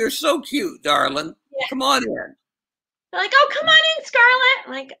went, oh, you're so cute, darling. Yeah. Come on in. They're like, oh, come on in, Scarlett.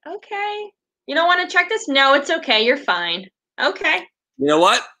 I'm like, okay. You don't want to check this? No, it's okay. You're fine. Okay. You know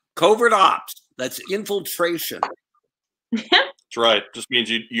what? Covert ops. That's infiltration. That's right. Just means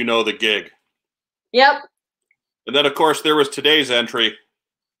you know the gig. Yep. And then, of course, there was today's entry.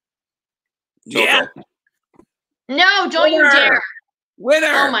 Yeah. No, don't you dare. Winner.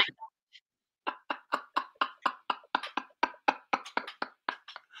 Oh my.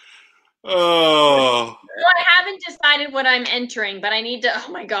 Oh. Well, I haven't decided what I'm entering, but I need to.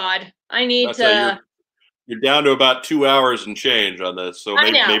 Oh my God, I need to. You're down to about 2 hours and change on this, so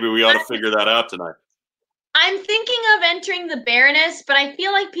maybe we ought to figure that out tonight. I'm thinking of entering the Baroness, but I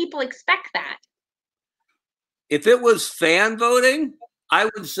feel like people expect that. If it was fan voting, I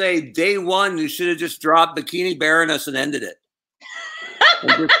would say day one, you should have just dropped Bikini Baroness and ended it.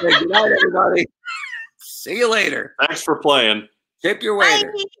 And just say, good night, everybody. See you later. Thanks for playing. Tip your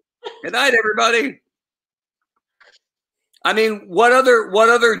waiter. Good night, everybody. I mean, what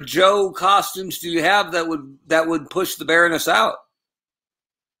other Joe costumes do you have that would push the Baroness out?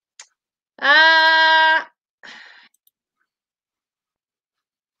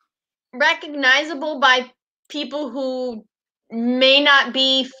 Recognizable by people who may not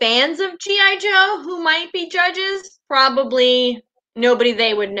be fans of G.I. Joe, who might be judges. Probably nobody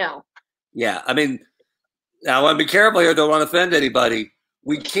they would know. Yeah, I mean, I want to be careful here. Don't want to offend anybody.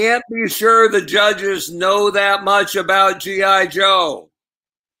 We can't be sure the judges know that much about G.I. Joe.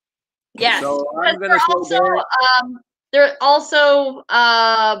 Yes, so I'm going to say they're also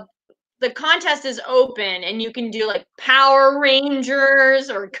the contest is open, and you can do like Power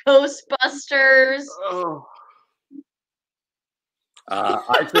Rangers or Ghostbusters. Oh.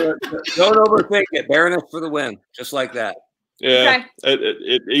 I feel don't overthink it. Baroness for the win, just like that. Yeah,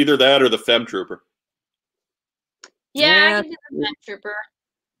 okay. Either that or the Fem Trooper. Yeah, I can do the Fem Trooper.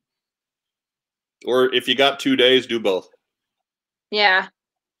 Or if you got 2 days, do both. Yeah.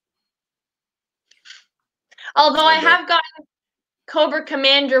 Although I have gotten Cobra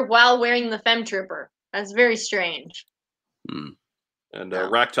Commander while wearing the Fem Trooper. That's very strange. And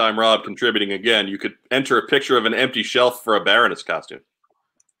Racktime Rob contributing again. You could enter a picture of an empty shelf for a Baroness costume.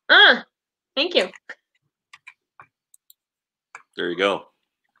 Thank you. There you go.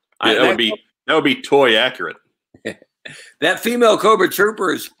 That would be toy accurate. That female Cobra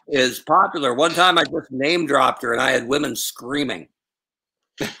Trooper is popular. One time I just name dropped her and I had women screaming.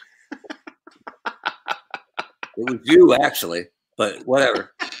 It was you, actually, but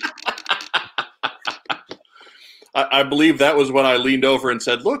whatever. I believe that was when I leaned over and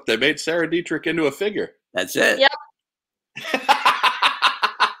said, look, they made Sarah Dietrich into a figure. That's it. Yep.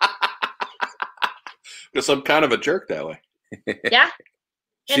 Because I'm kind of a jerk that way. Yeah.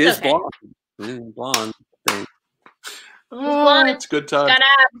 She is blonde. Blonde. Blonde. It's a good time. She's got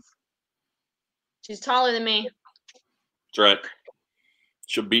abs. She's taller than me. That's right.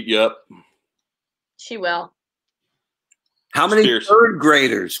 She'll beat you up. She will. How many third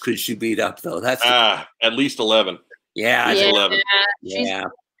graders could she beat up, though? That's at least 11. Yeah, 11. Yeah.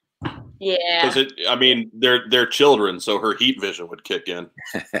 Yeah. Because they're children, so her heat vision would kick in,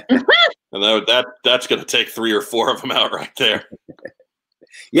 and that's going to take 3 or 4 of them out right there.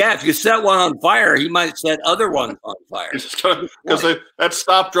 Yeah, if you set one on fire, he might set other ones on fire. Because that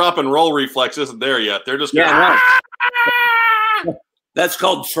stop, drop, and roll reflex isn't there yet. They're just right. That's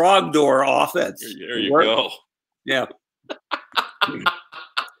called Trogdor offense. There you go. Yeah.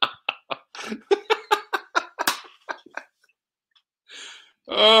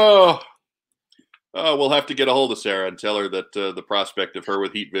 We'll have to get a hold of Sarah and tell her that the prospect of her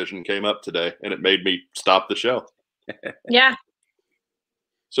with heat vision came up today, and it made me stop the show. Yeah.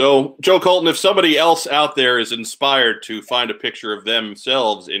 So, Joe Colton, if somebody else out there is inspired to find a picture of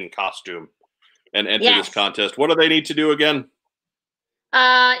themselves in costume and enter this contest, what do they need to do again?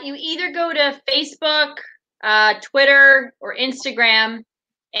 You either go to Facebook, Twitter, or Instagram,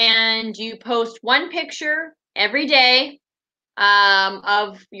 and you post one picture every day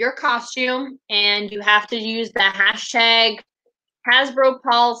of your costume, and you have to use the hashtag Hasbro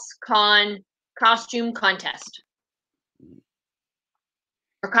Pulse Con Costume Contest.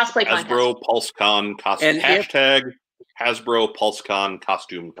 Or cosplay contest. Hasbro PulseCon costume. Hashtag Hasbro PulseCon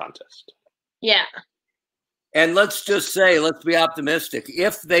costume contest. Yeah. And let's just say, let's be optimistic.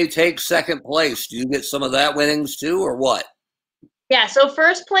 If they take second place, do you get some of that winnings too, or what? Yeah, so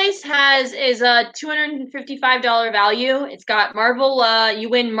first place is a $255 value. It's got you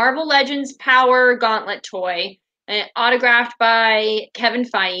win Marvel Legends Power Gauntlet toy, autographed by Kevin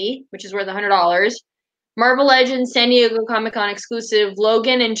Feige, which is worth $100. Marvel Legends San Diego Comic-Con exclusive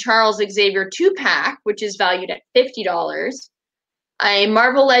Logan and Charles Xavier 2-pack, which is valued at $50. A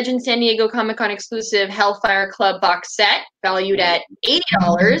Marvel Legends San Diego Comic-Con exclusive Hellfire Club box set, valued at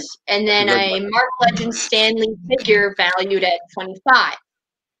 $80. And then a Marvel Legends Stan Lee figure valued at $25.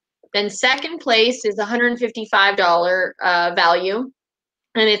 Then second place is $155 value.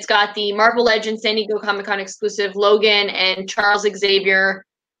 And it's got the Marvel Legends San Diego Comic-Con exclusive Logan and Charles Xavier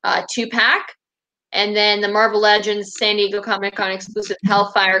 2-pack. And then the Marvel Legends San Diego Comic-Con exclusive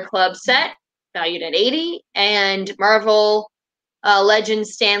Hellfire Club set, valued at $80, and Marvel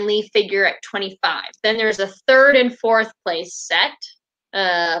Legends Stan Lee figure at $25. Then there's a third and fourth place set,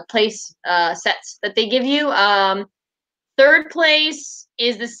 place sets that they give you. Third place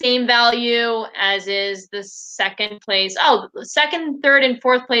is the same value as is the second place. Oh, second, third, and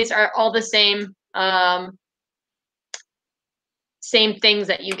fourth place are all the same. Same things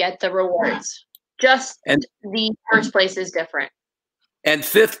that you get the rewards. Just the first place is different. And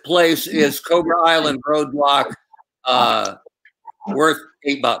fifth place is Cobra Island Roadblock, worth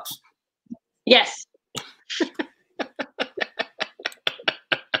 $8. Yes.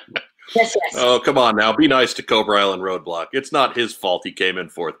 Yes. Oh, come on now. Be nice to Cobra Island Roadblock. It's not his fault he came in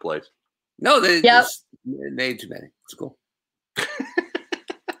fourth place. No, they just made too many. It's cool.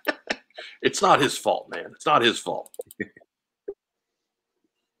 It's not his fault, man. It's not his fault.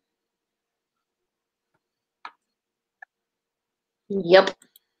 Yep.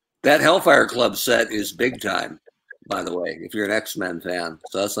 That Hellfire Club set is big time, by the way, if you're an X-Men fan.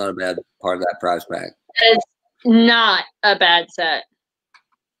 So that's not a bad part of that prize pack. It's not a bad set.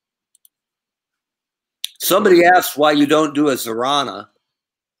 Somebody asked why you don't do a Zorana.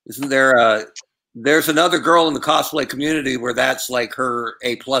 Isn't there there's another girl in the cosplay community where that's like her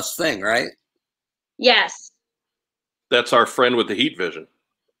A+ thing, right? Yes. That's our friend with the heat vision.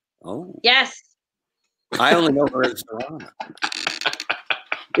 Oh. Yes. I only know her as Zorana.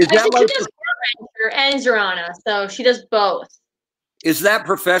 Is that like she does Ranger and Zorana, so she does both. Is that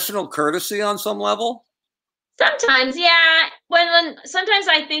professional courtesy on some level? Sometimes, yeah. When sometimes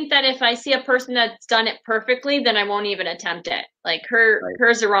I think that if I see a person that's done it perfectly, then I won't even attempt it. Like her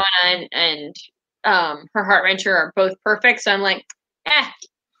Zorana and her Heart Wrencher are both perfect, so I'm like,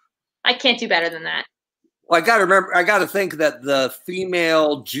 I can't do better than that. Well, I got to think that the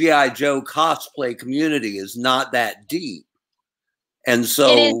female G.I. Joe cosplay community is not that deep. And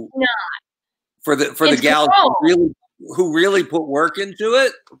so it is not. For the gals who really put work into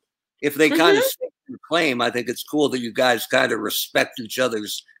it, if they kind of stick to the claim, I think it's cool that you guys kind of respect each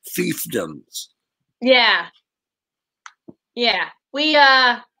other's fiefdoms. Yeah. Yeah. We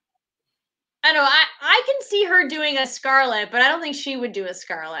I know I can see her doing a Scarlet, but I don't think she would do a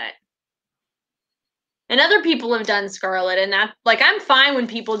Scarlet. And other people have done Scarlet, and that, like, I'm fine when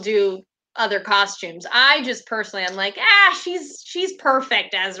people do other costumes. I just personally, I'm like, she's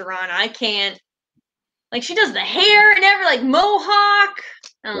perfect as Zorana. I can't, like, she does the hair and everything, like mohawk.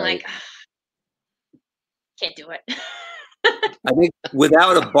 I'm like, can't do it. I think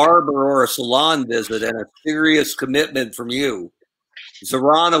without a barber or a salon visit and a serious commitment from you,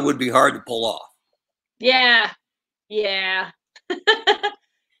 Zorana would be hard to pull off. Yeah.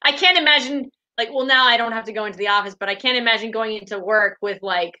 I can't imagine, like, well, now I don't have to go into the office, but I can't imagine going into work with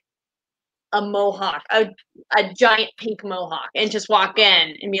like a mohawk, a giant pink mohawk, and just walk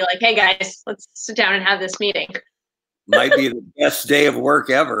in and be like, hey guys, let's sit down and have this meeting. Might be the best day of work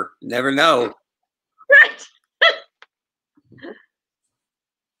ever. Never know. Right.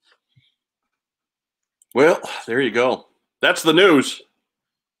 Well, there you go. That's the news.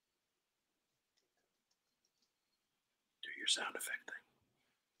 Do your sound effect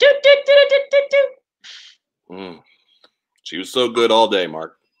thing. She was so good all day,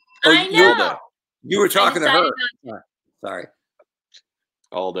 Mark. I know. You were talking to her. Sorry.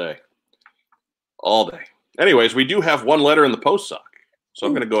 All day. Anyways, we do have one letter in the post sock. So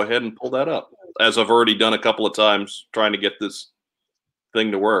I'm going to go ahead and pull that up, as I've already done a couple of times trying to get this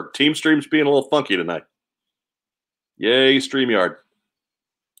thing to work. Team Stream's being a little funky tonight. Yay, StreamYard.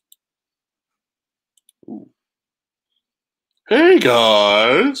 Ooh. Hey,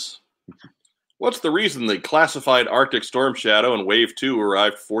 guys. What's the reason the classified Arctic Storm Shadow and Wave 2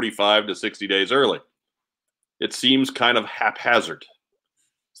 arrived 45 to 60 days early? It seems kind of haphazard.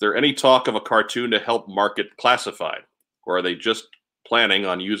 Is there any talk of a cartoon to help market classified? Or are they just planning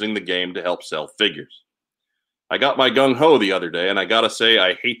on using the game to help sell figures? I got my gung-ho the other day, and I gotta say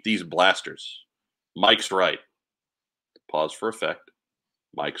I hate these blasters. Mike's right. Pause for effect.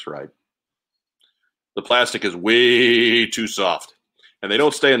 Mike's right. The plastic is way too soft, and they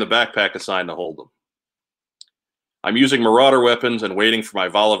don't stay in the backpack assigned to hold them. I'm using Marauder weapons and waiting for my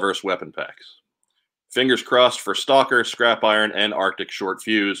Voliverse weapon packs. Fingers crossed for Stalker, Scrap Iron, and Arctic Short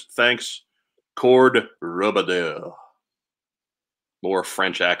Fuse. Thanks, Cord Robadeur. More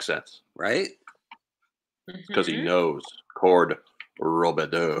French accents. Right? Because he knows. Cord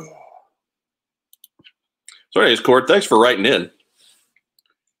Robadeur. So anyways, Cord, thanks for writing in.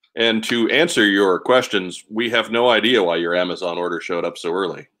 And to answer your questions, we have no idea why your Amazon order showed up so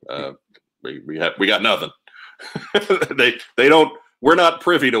early. We got nothing. they don't. We're not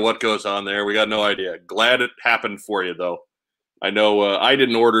privy to what goes on there. We got no idea. Glad it happened for you, though. I know I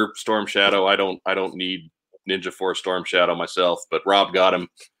didn't order Storm Shadow. I don't need Ninja Force Storm Shadow myself, but Rob got him,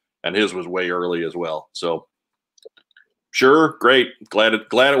 and his was way early as well. So Sure, great. Glad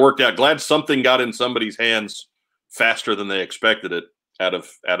it worked out. Glad something got in somebody's hands faster than they expected it out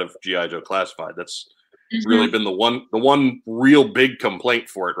of G.I. Joe Classified. That's really been the one real big complaint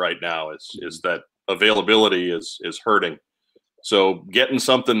for it right now is that availability is hurting. So getting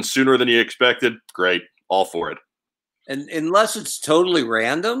something sooner than you expected, great. All for it. And unless it's totally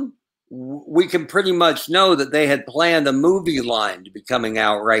random, we can pretty much know that they had planned a movie line to be coming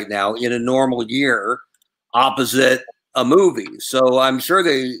out right now in a normal year opposite a movie. So I'm sure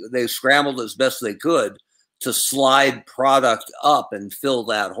they scrambled as best they could to slide product up and fill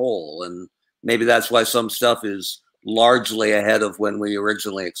that hole. And maybe that's why some stuff is largely ahead of when we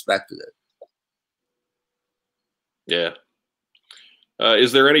originally expected it. Yeah.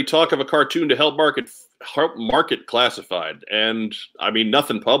 Is there any talk of a cartoon to help market Classified? And I mean,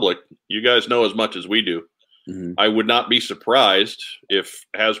 nothing public. You guys know as much as we do. Mm-hmm. I would not be surprised if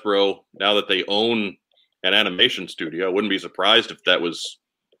Hasbro, now that they own an animation studio, I wouldn't be surprised if that was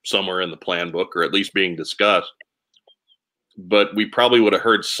somewhere in the plan book or at least being discussed. But we probably would have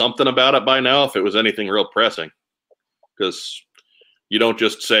heard something about it by now if it was anything real pressing. Because you don't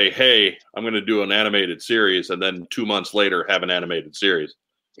just say, hey, I'm going to do an animated series and then 2 months later have an animated series.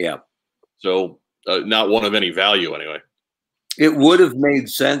 Yeah. So not one of any value anyway. It would have made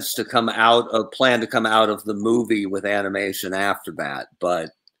sense to come out of the movie with animation after that. But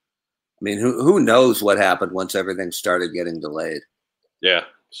I mean, who knows what happened once everything started getting delayed? Yeah.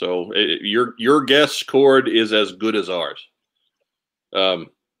 So your guess, Cord, is as good as ours.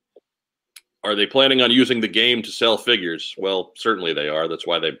 Are they planning on using the game to sell figures? Well, certainly they are. That's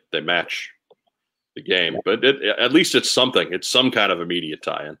why they match the game. But at least it's something. It's some kind of immediate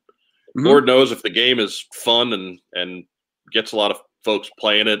tie-in. Mm-hmm. Lord knows if the game is fun and gets a lot of folks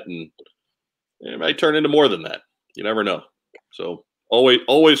playing it, and it might turn into more than that. You never know. So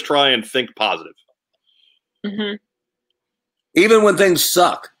always try and think positive. Mm-hmm. Even when things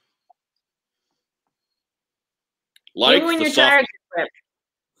suck. Like even when you're tired.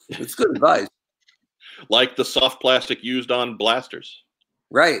 It's good advice. Like the soft plastic used on blasters.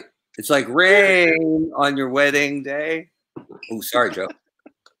 Right. It's like rain on your wedding day. Oh, sorry, Joe.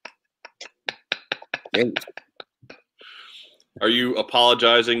 Are you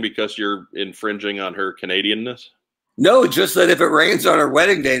apologizing because you're infringing on her Canadianness? No, just that if it rains on her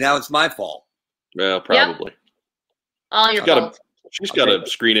wedding day, now it's my fault. Yeah, probably. Yep. All your fault. She's got a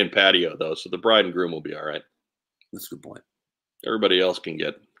screen-in patio, though, so the bride and groom will be all right. That's a good point. Everybody else can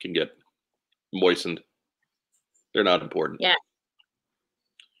get moistened. They're not important. Yeah.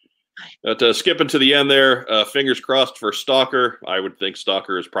 But skipping to the end there, fingers crossed for Stalker. I would think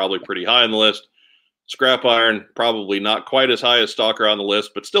Stalker is probably pretty high on the list. Scrap Iron, probably not quite as high as Stalker on the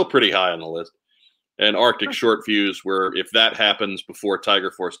list, but still pretty high on the list. And Arctic Short Fuse, where if that happens before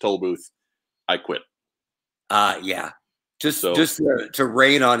Tiger Force Tollbooth, I quit. Yeah. Just to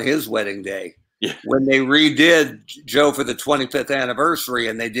rain on his wedding day. Yeah. When they redid Joe for the 25th anniversary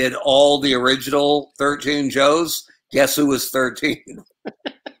and they did all the original 13 Joes, guess who was 13?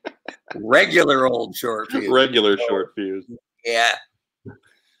 Regular old Short Fuse. Regular Short Fuse. Yeah.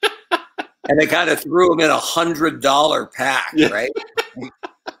 And they kind of threw him in $100 pack, yeah. Right?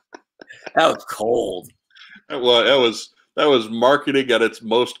 That was cold. Well, that was marketing at its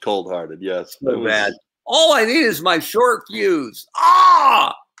most cold-hearted. Yes. So bad. All I need is my Short Fuse.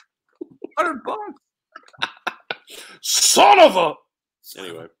 Ah! $100. Son of a.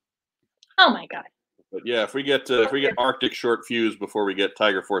 Anyway. Oh my God. But yeah, if we get Arctic Short Fuse before we get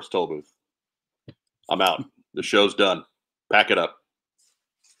Tiger Force Tollbooth, I'm out. The show's done. Pack it up.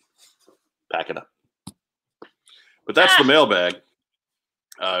 Pack it up. But that's the mailbag.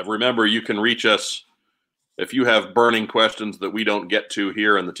 Remember, you can reach us if you have burning questions that we don't get to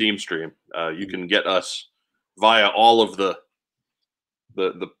here in the team stream. You can get us via all of the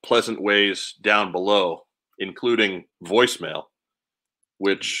pleasant ways down below, including voicemail,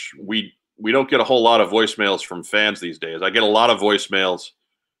 which we don't get a whole lot of voicemails from fans these days. I get a lot of voicemails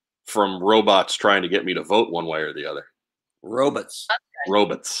from robots trying to get me to vote one way or the other. Robots.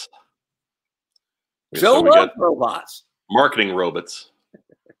 Joe loves robots. Marketing robots.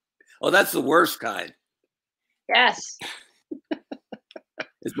 Oh, that's the worst kind. Yes.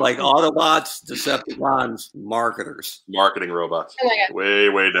 It's like Autobots, Decepticons, marketers. Marketing robots. Oh my God.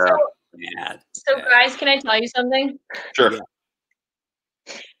 Way down. So guys, can I tell you something? Sure.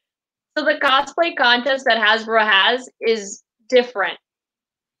 Yeah. So the cosplay contest that Hasbro has is different.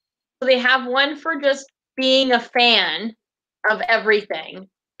 So they have one for just being a fan of everything.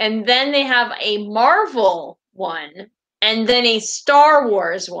 And then they have a Marvel one. And then a Star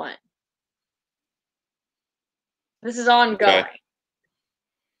Wars one. This is ongoing.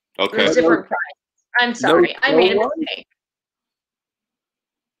 Okay. There's different prizes. I'm sorry. I made a mistake.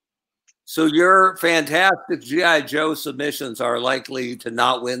 So your fantastic G.I. Joe submissions are likely to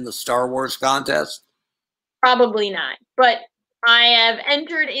not win the Star Wars contest? Probably not. But I have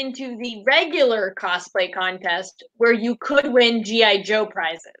entered into the regular cosplay contest where you could win G.I. Joe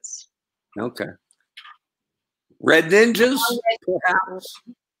prizes. Okay. Red Ninjas, perhaps?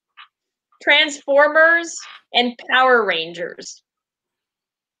 Transformers and Power Rangers.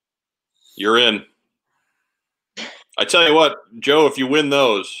 You're in. I tell you what, Joe, if you win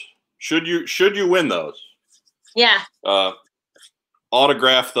those, should you win those? Yeah.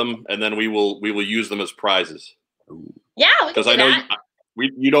 Autograph them, and then we will use them as prizes. Yeah, because I know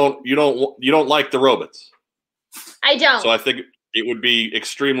you don't like the robots. I don't. So I think it would be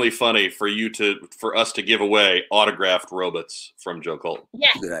extremely funny for us to give away autographed robots from Joe Colton. Yeah,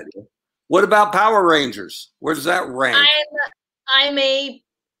 good idea. What about Power Rangers? Where does that rank?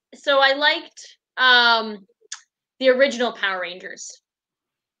 So I liked the original Power Rangers,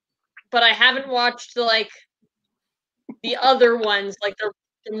 but I haven't watched the other ones, like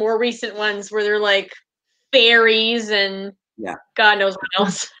the more recent ones where they're like fairies and God knows what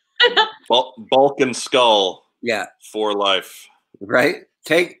else. Bulk and Skull. Yeah, for life. Right.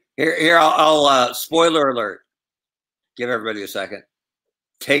 Here. I'll spoiler alert. Give everybody a second.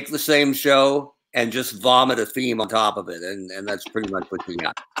 Take the same show and just vomit a theme on top of it, and that's pretty much what you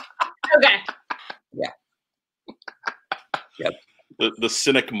got. Okay. Yeah. Yep. The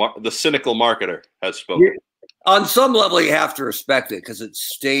cynical marketer has spoken. Yeah. On some level, you have to respect it because it's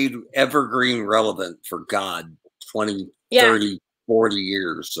stayed evergreen relevant for 20, 30, 40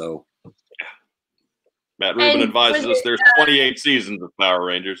 years. So Matt Rubin advises us there's 28 seasons of Power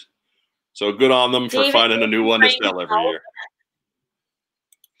Rangers. So good on them for finding a new one to sell every year.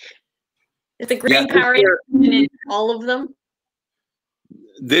 Is the Green Power Rangers in all of them?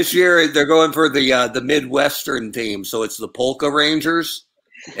 This year they're going for the Midwestern theme, so it's the Polka Rangers,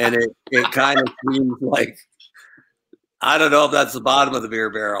 and it kind of seems like, I don't know if that's the bottom of the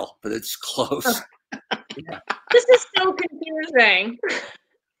beer barrel, but it's close. Yeah. This is so confusing.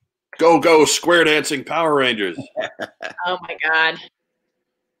 Go square dancing Power Rangers. Oh my God.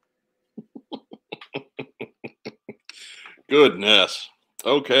 Goodness.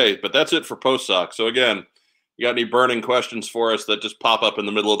 Okay, but that's it for Post Sock. So again, you got any burning questions for us that just pop up in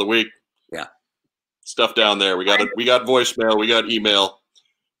the middle of the week? Yeah. Stuff down there. We got voicemail, we got email,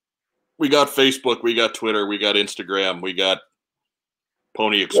 we got Facebook, we got Twitter, we got Instagram, we got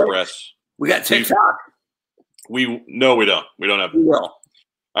Pony Express. We got TikTok. No, we don't. We don't have. We will.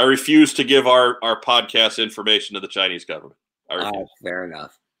 I refuse to give our podcast information to the Chinese government. Fair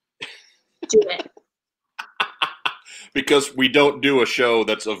enough. Do it. Because we don't do a show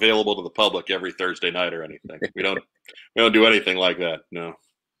that's available to the public every Thursday night or anything. We don't do anything like that. No.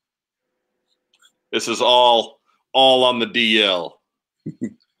 This is all on the DL.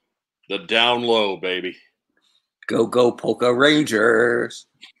 The down low, baby. Go Polka Rangers.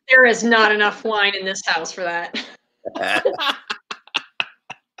 There is not enough wine in this house for that.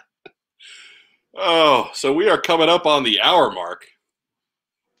 Oh, so we are coming up on the hour mark,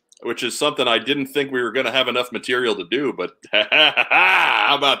 which is something I didn't think we were going to have enough material to do, but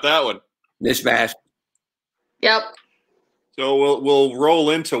how about that one? Mishmash. Yep. So we'll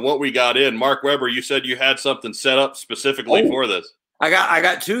roll into what we got in. Mark Weber, you said you had something set up specifically for this. I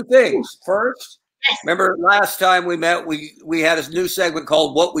got two things. First, remember last time we met, we had a new segment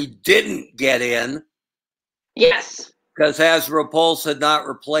called What We Didn't Get In. Yes. Because Hasbro Pulse had not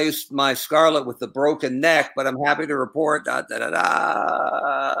replaced my Scarlet with the broken neck, but I'm happy to report Did they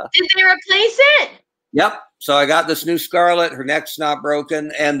replace it? Yep. So I got this new Scarlet. Her neck's not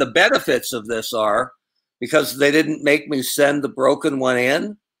broken. And the benefits of this are, because they didn't make me send the broken one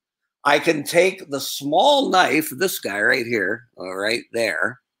in, I can take the small knife, this guy right here, right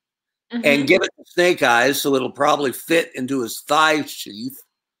there, and give it to Snake Eyes, so it'll probably fit into his thigh sheath,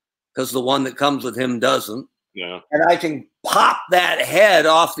 because the one that comes with him doesn't. Yeah. And I can pop that head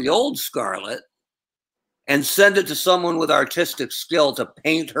off the old Scarlet and send it to someone with artistic skill to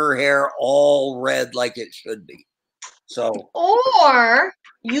paint her hair all red like it should be. So, or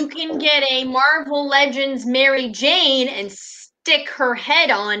you can get a Marvel Legends Mary Jane and stick her head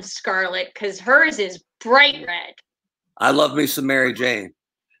on Scarlet because hers is bright red. I love me some Mary Jane.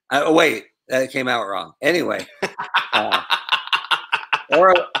 Wait, that came out wrong. Anyway,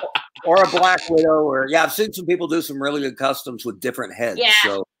 or a Black Widow, or I've seen some people do some really good customs with different heads. Yeah.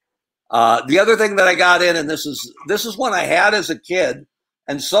 So the other thing that I got in, and this is one I had as a kid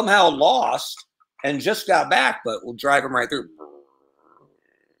and somehow lost and just got back, but we'll drive them right through.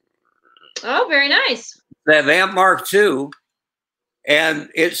 Oh, very nice. The Vamp Mark II, and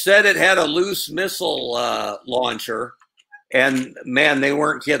it said it had a loose missile launcher, And man, they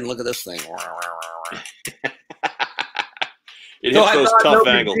weren't kidding. Look at this thing. It So hits I those thought, tough no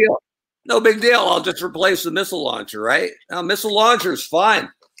big angles. deal. No big deal. I'll just replace the missile launcher, right? Now, missile launcher is fine.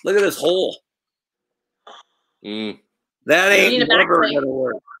 Look at this hole. Mm, That You ain't need a never backplate. going to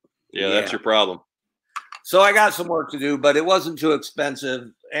work. yeah, that's your problem. So I got some work to do, but it wasn't too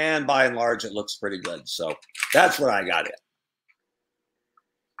expensive. And by and large, it looks pretty good. So that's what I got in.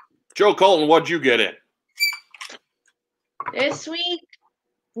 Joe Colton, what'd you get in? This week,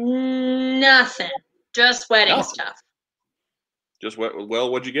 nothing. Just wedding Nothing. stuff. Just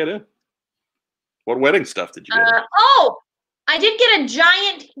what'd you get in? What wedding stuff did you get in? I did get a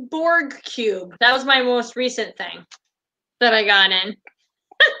giant Borg cube. That was my most recent thing that I got in.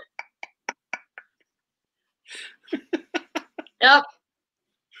 Yep.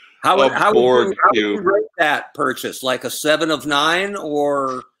 How Borg would you cube. rate that purchase? Like a 7 of 9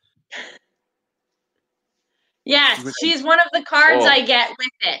 or? Yes, she's one of the cards Oh. I get with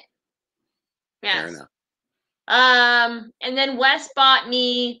it. Fair Yes. enough. And then Wes bought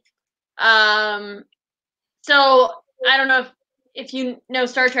me so I don't know if you know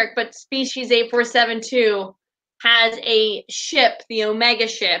Star Trek, but Species 8472 has a ship, the Omega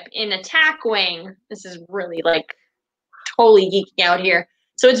ship, in Attack Wing. This is really like totally geeking out here.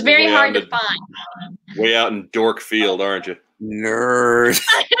 So it's very Way hard out to find. Way out in Dork Field, aren't you? Nerd.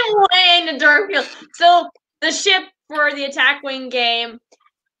 Way into Darkfield. So the ship for the Attack Wing game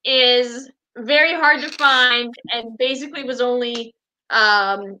is very hard to find and basically was only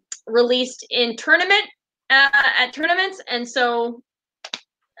released in at tournaments, and so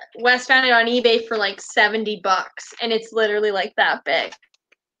Wes found it on eBay for like $70, and it's literally like that big.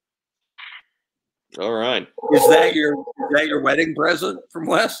 All right. Is that your wedding present from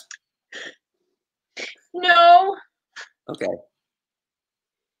Wes? No, Okay.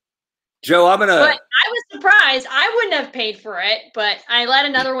 Joe, I'm gonna. but I was surprised. I wouldn't have paid for it, but I let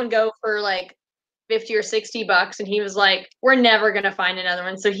another one go for like $50 or $60, and he was like, "We're never gonna find another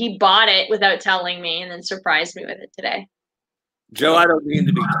one." So he bought it without telling me, and then surprised me with it today. Joe, I don't mean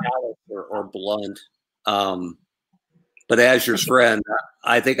to be callous or blunt, but as your friend,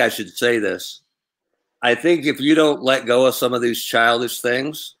 I think I should say this. I think if you don't let go of some of these childish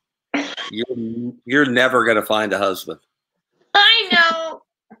things, you're never going to find a husband. I know.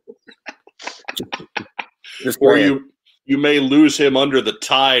 Just Or saying. you may lose him under the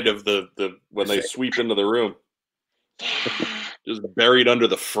tide of the when they sweep into the room. Just buried under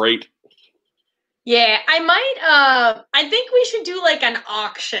the freight. Yeah, I might. I think we should do like an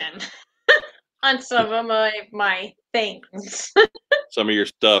auction on some of my things, Some of your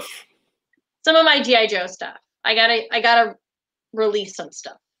stuff. some of my GI Joe stuff. I gotta release some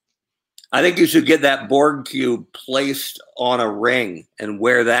stuff. I think you should get that Borg cube placed on a ring and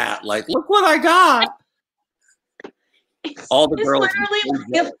wear that. Like, look what I got. All the It's girls.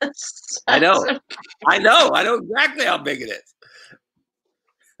 literally I know. I know exactly how big it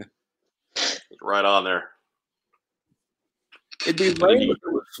is. It's right on there. It'd be lame if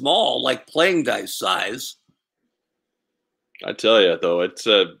it was small, like playing dice size. I tell you, though, it's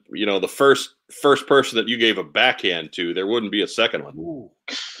the first person that you gave a backhand to, there wouldn't be a second one. Ooh.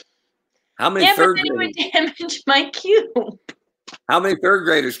 How many Yeah, but third then it would graders? damage my cube. How many third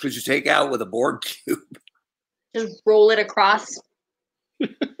graders could you take out with a Borg cube? Just roll it across.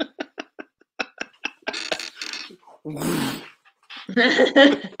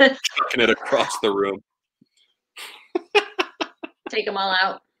 Chucking it across the room. Take them all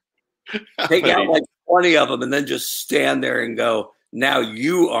out. Take out like 20 of them and then just stand there and go, now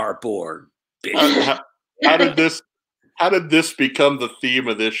you are Borg. bitch." How did this become the theme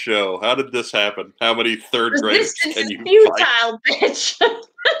of this show? How did this happen? How many third graders Resistance can is you fight? futile, bitch.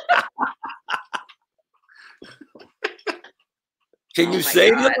 Can Oh you my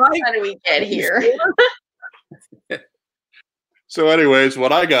save God, the mic? How do we get here? So, anyways,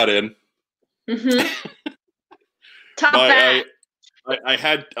 what I got in, Mm-hmm. Top back.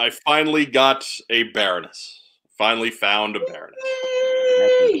 I finally got a Baroness. Finally found a Baroness,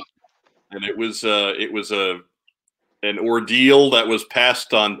 and it was an ordeal that was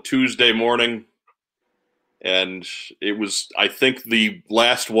passed on Tuesday morning, and it was, I think, the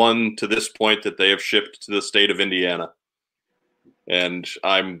last one to this point that they have shipped to the state of Indiana. And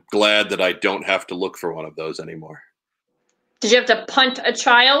I'm glad that I don't have to look for one of those anymore. Did you have to punt a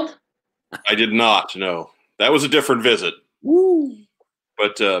child? I did not. No, that was a different visit. Woo.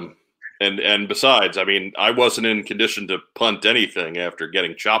 But and besides, I mean, I wasn't in condition to punt anything after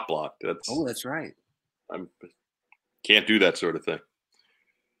getting chop blocked. That's right. Can't do that sort of thing.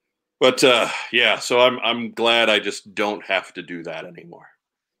 But yeah, so I'm glad I just don't have to do that anymore.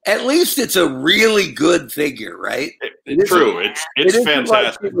 At least it's a really good figure, right? True. It's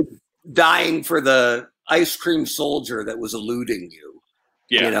fantastic. Like dying for the ice cream soldier that was eluding you.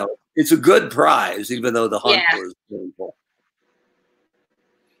 Yeah. You know, it's a good prize, even though the hunt was painful.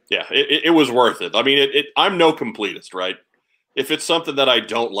 Yeah, it was worth it. I mean, I'm no completist, right? If it's something that I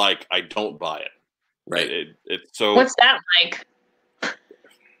don't like, I don't buy it. Right. So what's that like?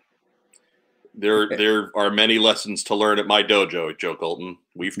 There are many lessons to learn at my dojo, Joe Colton.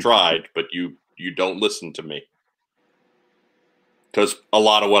 We've tried, but you don't listen to me. Because a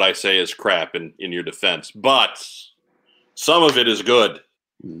lot of what I say is crap in your defense. But some of it is good.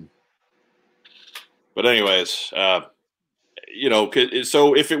 But anyways, you know,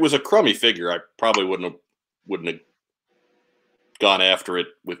 so if it was a crummy figure, I probably wouldn't have gone after it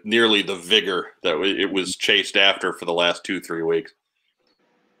with nearly the vigor that it was chased after for the last 2-3 weeks.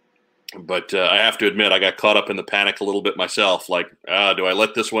 But I have to admit, I got caught up in the panic a little bit myself. Like, do I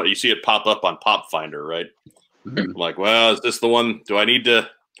let this one? You see it pop up on Pop Finder, right? I'm like, well, is this the one? Do I need to?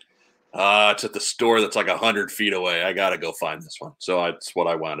 It's at the store that's like 100 feet away. I got to go find this one. So that's what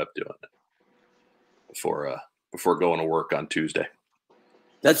I wound up doing before going to work on Tuesday.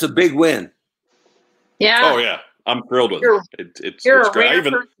 That's a big win. Yeah. Oh yeah, I'm thrilled with it. It's a great. rare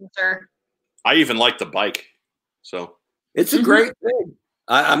person, sir. I even like the bike. So it's a great thing.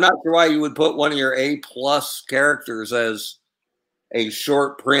 I'm not sure why you would put one of your A+ characters as a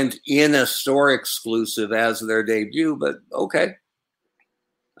short print in a store exclusive as their debut, but okay.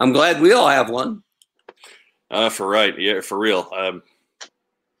 I'm glad we all have one. For real.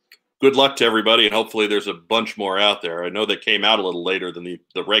 Good luck to everybody, and hopefully there's a bunch more out there. I know they came out a little later than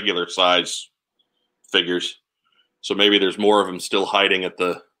the regular size figures, so maybe there's more of them still hiding at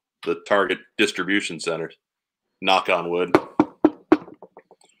the Target distribution centers. Knock on wood.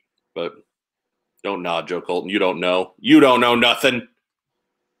 But don't nod, Joe Colton. You don't know. You don't know nothing.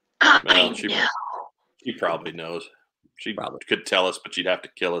 Well, she probably knows. She could tell us, but she'd have to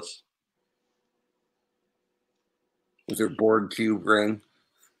kill us. With her board cube ring.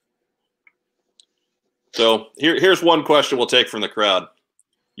 So here's one question we'll take from the crowd.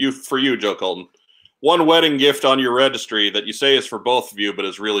 For you, Joe Colton. One wedding gift on your registry that you say is for both of you, but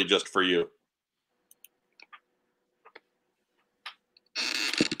is really just for you.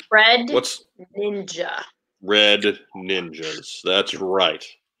 Red Ninja. Red Ninjas. That's right.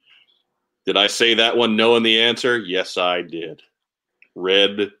 Did I say that one knowing the answer? Yes, I did.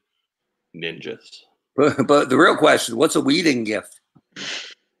 Red Ninjas. But the real question, what's a wedding gift?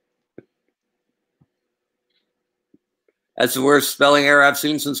 That's the worst spelling error I've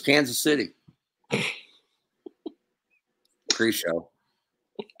seen since Kansas City. Pre-show.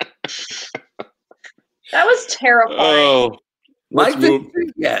 That was terrifying. Oh, Mike didn't see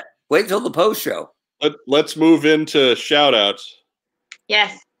it yet. Wait till the post show. Let's move into shout outs.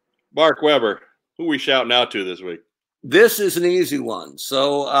 Yes. Mark Weber, who are we shouting out to this week? This is an easy one.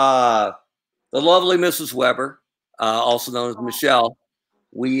 So the lovely Mrs. Weber, also known as Michelle,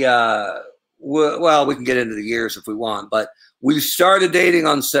 we can get into the years if we want, but we started dating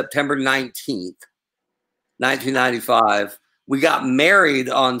on September 19th, 1995. We got married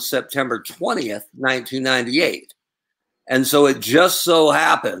on September 20th, 1998. And so it just so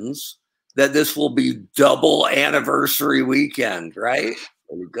happens that this will be double anniversary weekend, right?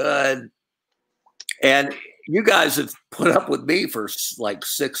 Pretty good. And you guys have put up with me for like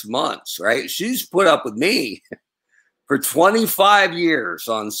 6 months, right? She's put up with me for 25 years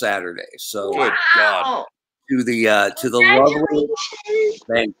on Saturday. So good God. To the lovely,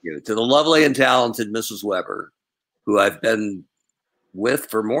 thank you, to the lovely and talented Mrs. Weber, who I've been with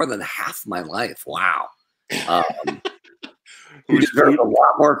for more than half my life. Wow. Who deserves a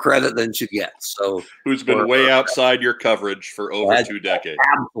lot more credit than she gets. So who's been way outside your coverage for over 2 decades.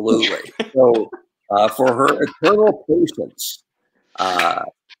 Absolutely. So for her eternal patience,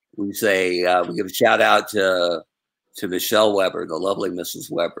 we say we give a shout out to Michelle Weber, the lovely Mrs.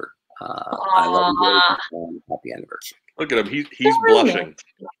 Weber. I love you. Happy anniversary. Look at him. He's blushing.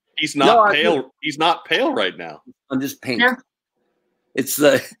 He's not pale. He's not pale right now. I'm just pink. Yeah. It's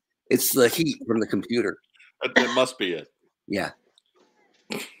the heat from the computer. That must be it. Yeah.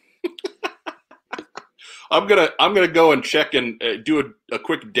 I'm gonna go and check and do a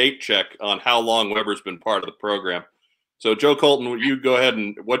quick date check on how long Weber's been part of the program. So Joe Colton, you go ahead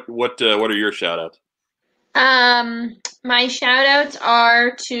and what are your shout outs? My shout outs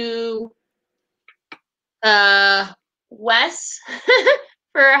are to Wes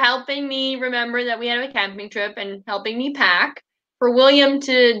for helping me remember that we had a camping trip and helping me pack. For William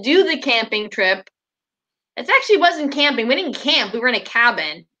to do the camping trip. It actually wasn't camping. We didn't camp. We were in a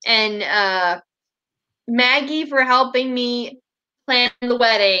cabin. And Maggie for helping me plan the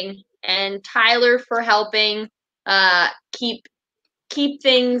wedding, and Tyler for helping keep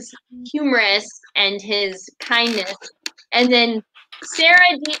things humorous and his kindness, and then Sarah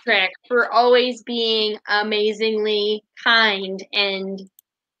Dietrich for always being amazingly kind and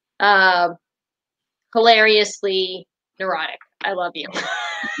hilariously neurotic. I love you.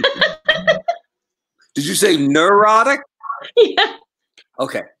 Did you say neurotic? Yeah.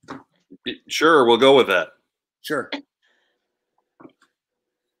 Okay. Sure, we'll go with that. Sure.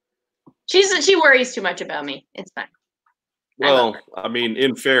 She worries too much about me. It's fine. Well, I mean,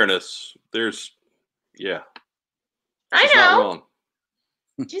 in fairness, there's, yeah. I She's know. not wrong.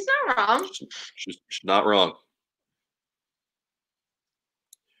 She's not wrong. She's not wrong.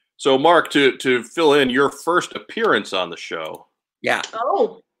 So, Mark, to fill in, your first appearance on the show Yeah.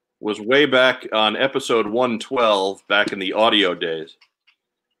 Oh. was way back on episode 112, back in the audio days.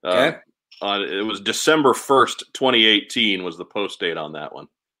 Okay. It was December 1st, 2018 was the post date on that one.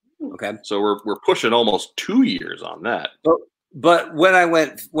 Okay. So we're pushing almost 2 years on that. But when I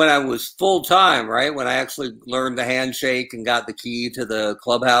was full time, right? When I actually learned the handshake and got the key to the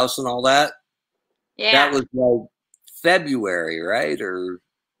clubhouse and all that, Yeah. that was like February, right? Or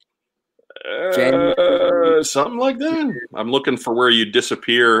January? Something like that. I'm looking for where you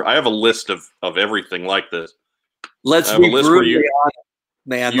disappear. I have a list of everything like this. Let's I have be a list where brutally you- honest,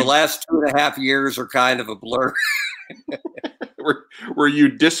 man. The last 2.5 years are kind of a blur. where you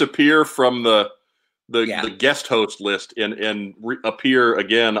disappear from the Yeah. guest host list and appear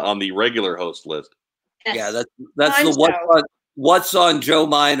again on the regular host list. Yes. Yeah, that's Fine the what's on Joe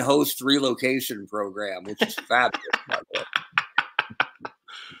Mine host relocation program, which is fabulous. By the way.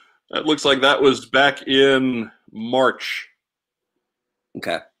 That looks like that was back in March.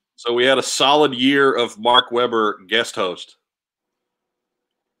 Okay. So we had a solid year of Mark Weber guest host.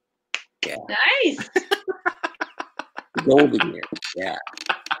 Nice. The golden year. Yeah.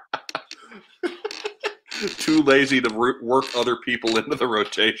 Too lazy to work other people into the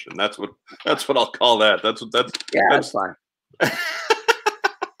rotation. That's what I'll call that. That's That's fine.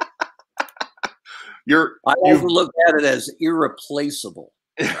 you're I you also look at it as irreplaceable,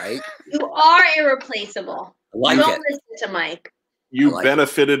 right? You are irreplaceable. I like Don't it. listen to Mike. you I like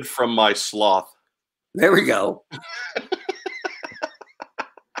benefited from my sloth. There we go.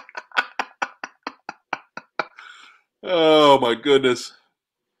 Oh my goodness.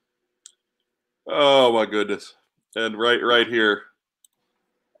 Oh my goodness. And right here.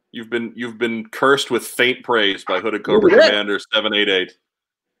 You've been cursed with faint praise by Hooded Cobra Look at that. Commander 788.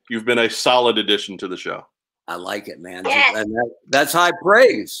 You've been a solid addition to the show. I like it, man. Yes. And that's high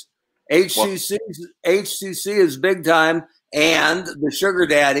praise. HCC is big time, and the sugar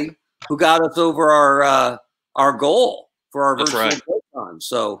daddy who got us over our goal for our That's virtual right. Pokemon.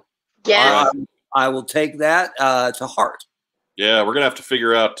 So Yeah. I will take that to heart. Yeah, we're gonna have to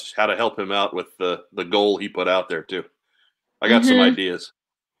figure out how to help him out with the goal he put out there too. I got some Mhm. ideas.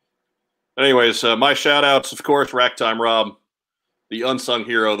 Anyways, my shout outs, of course, Racktime Rob, the unsung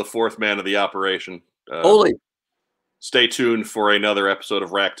hero, the fourth man of the operation. Holy. Stay tuned for another episode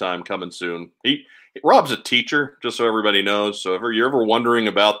of Racktime coming soon. Rob's a teacher, just so everybody knows. So if you're ever wondering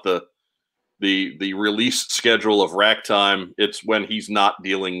about the release schedule of Racktime, it's when he's not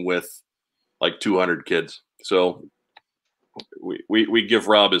dealing with like 200 kids. So we give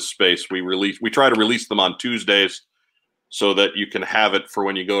Rob his space. We try to release them on Tuesdays so that you can have it for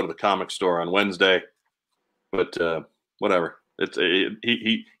when you go to the comic store on Wednesday. But whatever.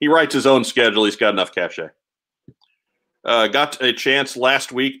 He writes his own schedule. He's got enough cachet. Got a chance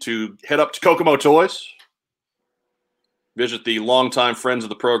last week to head up to Kokomo Toys, visit the longtime friends of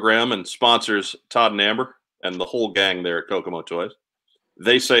the program and sponsors Todd and Amber and the whole gang there at Kokomo Toys.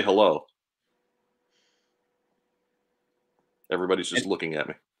 They say hello. Everybody's just looking at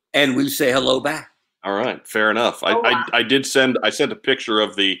me. And we say hello back. All right, fair enough. Oh, wow. I sent a picture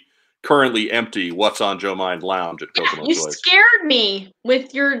of the currently empty What's on Joe Mind lounge at Yeah, Kokomo you Toys. scared me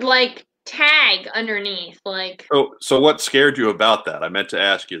with your like tag underneath, like So what scared you about that? I meant to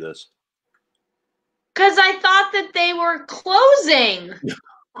ask you this. because I thought that they were closing.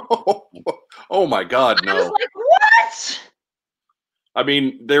 Oh my God, I was no! like, what? I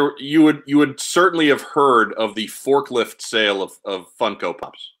mean, you would certainly have heard of the forklift sale of Funko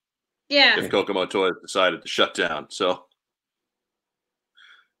Pops Yeah. if Kokomo Toys decided to shut down. So,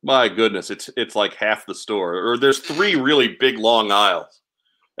 my goodness, it's like half the store. Or there's 3 really big long aisles,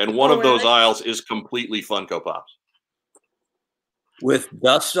 and one Oh, of those really? aisles is completely Funko Pops. With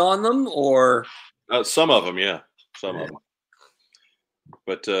dust on them, or Some of them, yeah, some of them.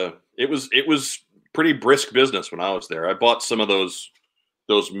 But it was pretty brisk business when I was there. I bought some of those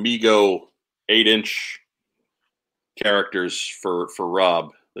Mego 8-inch characters for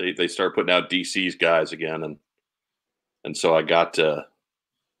Rob. They started putting out DC's guys again, and so I got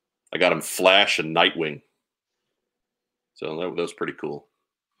him Flash and Nightwing. So that was pretty cool.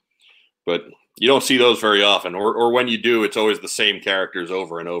 But you don't see those very often, or when you do, it's always the same characters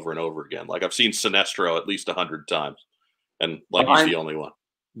over and over and over again. Like I've seen Sinestro at least 100 times, and like he's the only one.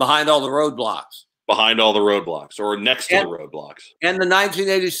 Behind all the roadblocks. Behind all the roadblocks, or next to the roadblocks. And the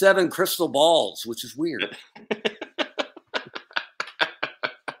 1987 Crystal Balls, which is weird.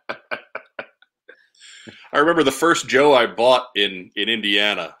 I remember the first Joe I bought in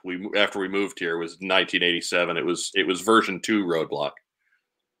Indiana. After we moved here was 1987. It was version 2 Roadblock,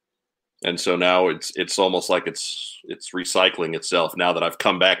 and so now it's almost like it's recycling itself now that I've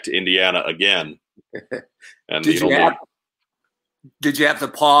come back to Indiana again. And did you have to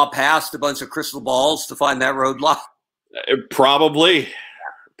paw past a bunch of crystal balls to find that roadblock? Probably.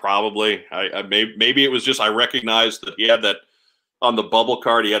 I maybe it was just I recognized that he had that. On the bubble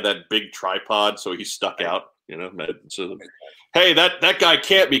card, he had that big tripod, so he stuck out. So, hey, that guy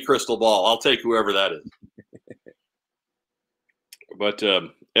can't be Crystal Ball. I'll take whoever that is. But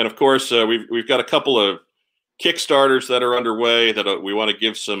and of course, we've got a couple of Kickstarters that are underway that we want to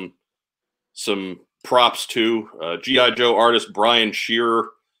give some props to. G.I. Joe artist Brian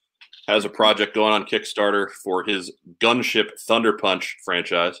Shearer has a project going on Kickstarter for his Gunship Thunder Punch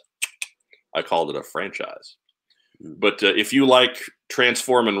franchise. I called it a franchise. But if you like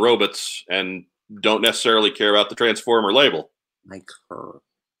transforming robots and don't necessarily care about the Transformer label, like her,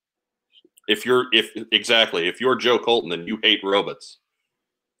 if you're Joe Colton and you hate robots,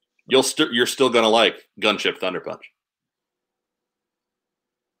 you're still gonna like Gunship Thunder Punch.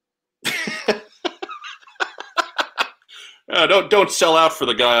 Don't sell out for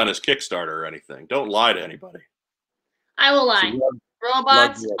the guy on his Kickstarter or anything. Don't lie to anybody. I will lie.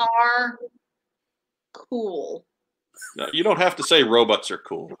 Robots are cool. No, you don't have to say robots are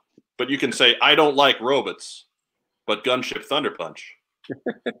cool, but you can say I don't like robots, but Gunship Thunder Punch.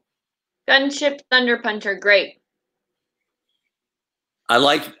 Gunship Thunder Punch are great. I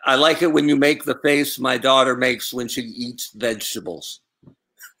like it when you make the face my daughter makes when she eats vegetables.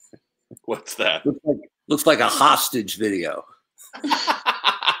 What's that? Looks like a hostage video.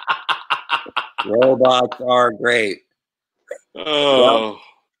 Robots are great. Oh.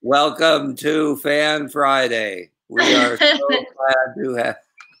 Welcome to Fan Friday. We are so glad to have.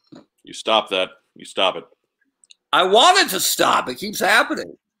 You stop that. You stop it. I wanted to stop. It keeps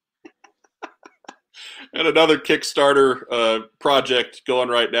happening. And another Kickstarter project going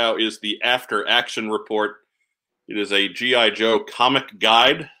right now is the After Action Report. It is a G.I. Joe comic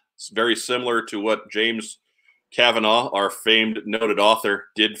guide. It's very similar to what James Kavanaugh, our famed noted author,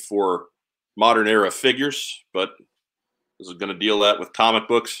 did for modern era figures, but this is going to deal that with comic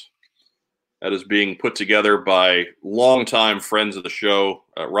books. That is being put together by longtime friends of the show,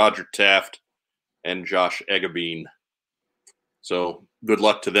 Roger Taft and Josh Eggebein. So good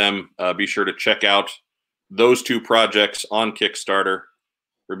luck to them. Be sure to check out those two projects on Kickstarter.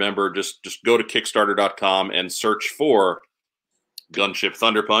 Remember, just go to Kickstarter.com and search for Gunship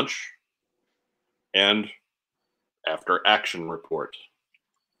Thunder Punch and After Action Report.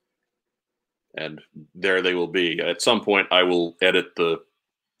 And there they will be. At some point, I will edit the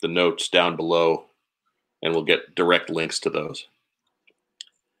notes down below, and we'll get direct links to those.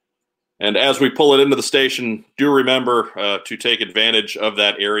 And as we pull it into the station, do remember to take advantage of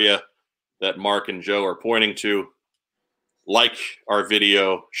that area that Mark and Joe are pointing to. Like our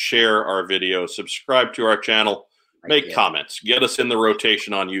video, share our video, subscribe to our channel, make comments, get us in the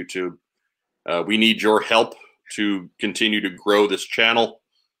rotation on YouTube. We need your help to continue to grow this channel.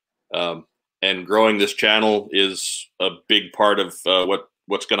 And growing this channel is a big part of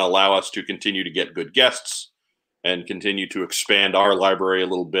what's going to allow us to continue to get good guests and continue to expand our library a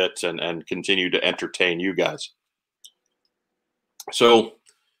little bit and continue to entertain you guys. So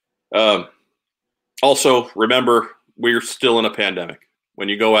also remember, we're still in a pandemic. When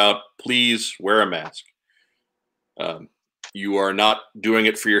you go out, please wear a mask. You are not doing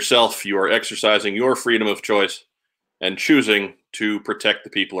it for yourself. You are exercising your freedom of choice and choosing to protect the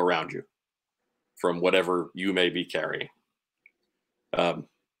people around you from whatever you may be carrying.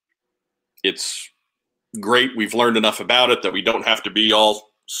 It's great. We've learned enough about it that we don't have to be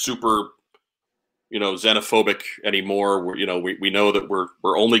all super, xenophobic anymore. We know that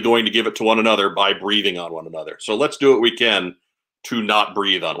we're only going to give it to one another by breathing on one another. So let's do what we can to not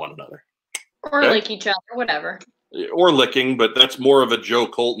breathe on one another. Or lick each other, whatever. Or licking, but that's more of a Joe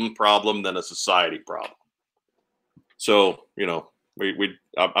Colton problem than a society problem. So,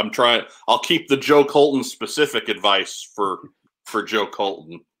 I'm trying. I'll keep the Joe Colton specific advice for Joe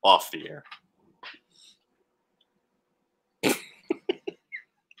Colton off the air.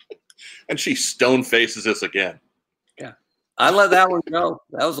 And she stone faces us again. Yeah. I let that one go.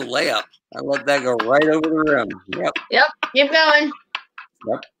 That was a layup. I let that go right over the rim. Yep. Yep. Keep going.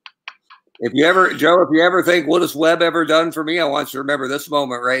 Yep. If you ever think, what has Webb ever done for me? I want you to remember this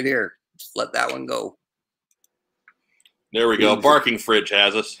moment right here. Just let that one go. There we go. Barking Fridge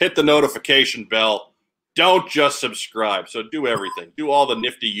has us. Hit the notification bell. Don't just subscribe. So do everything. Do all the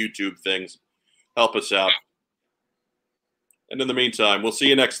nifty YouTube things. Help us out. And in the meantime, we'll see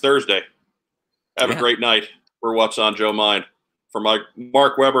you next Thursday. Have a great night. For What's on Joe Mind. For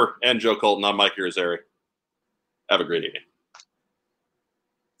Mark Weber and Joe Colton, I'm Mike Irizarry. Have a great evening.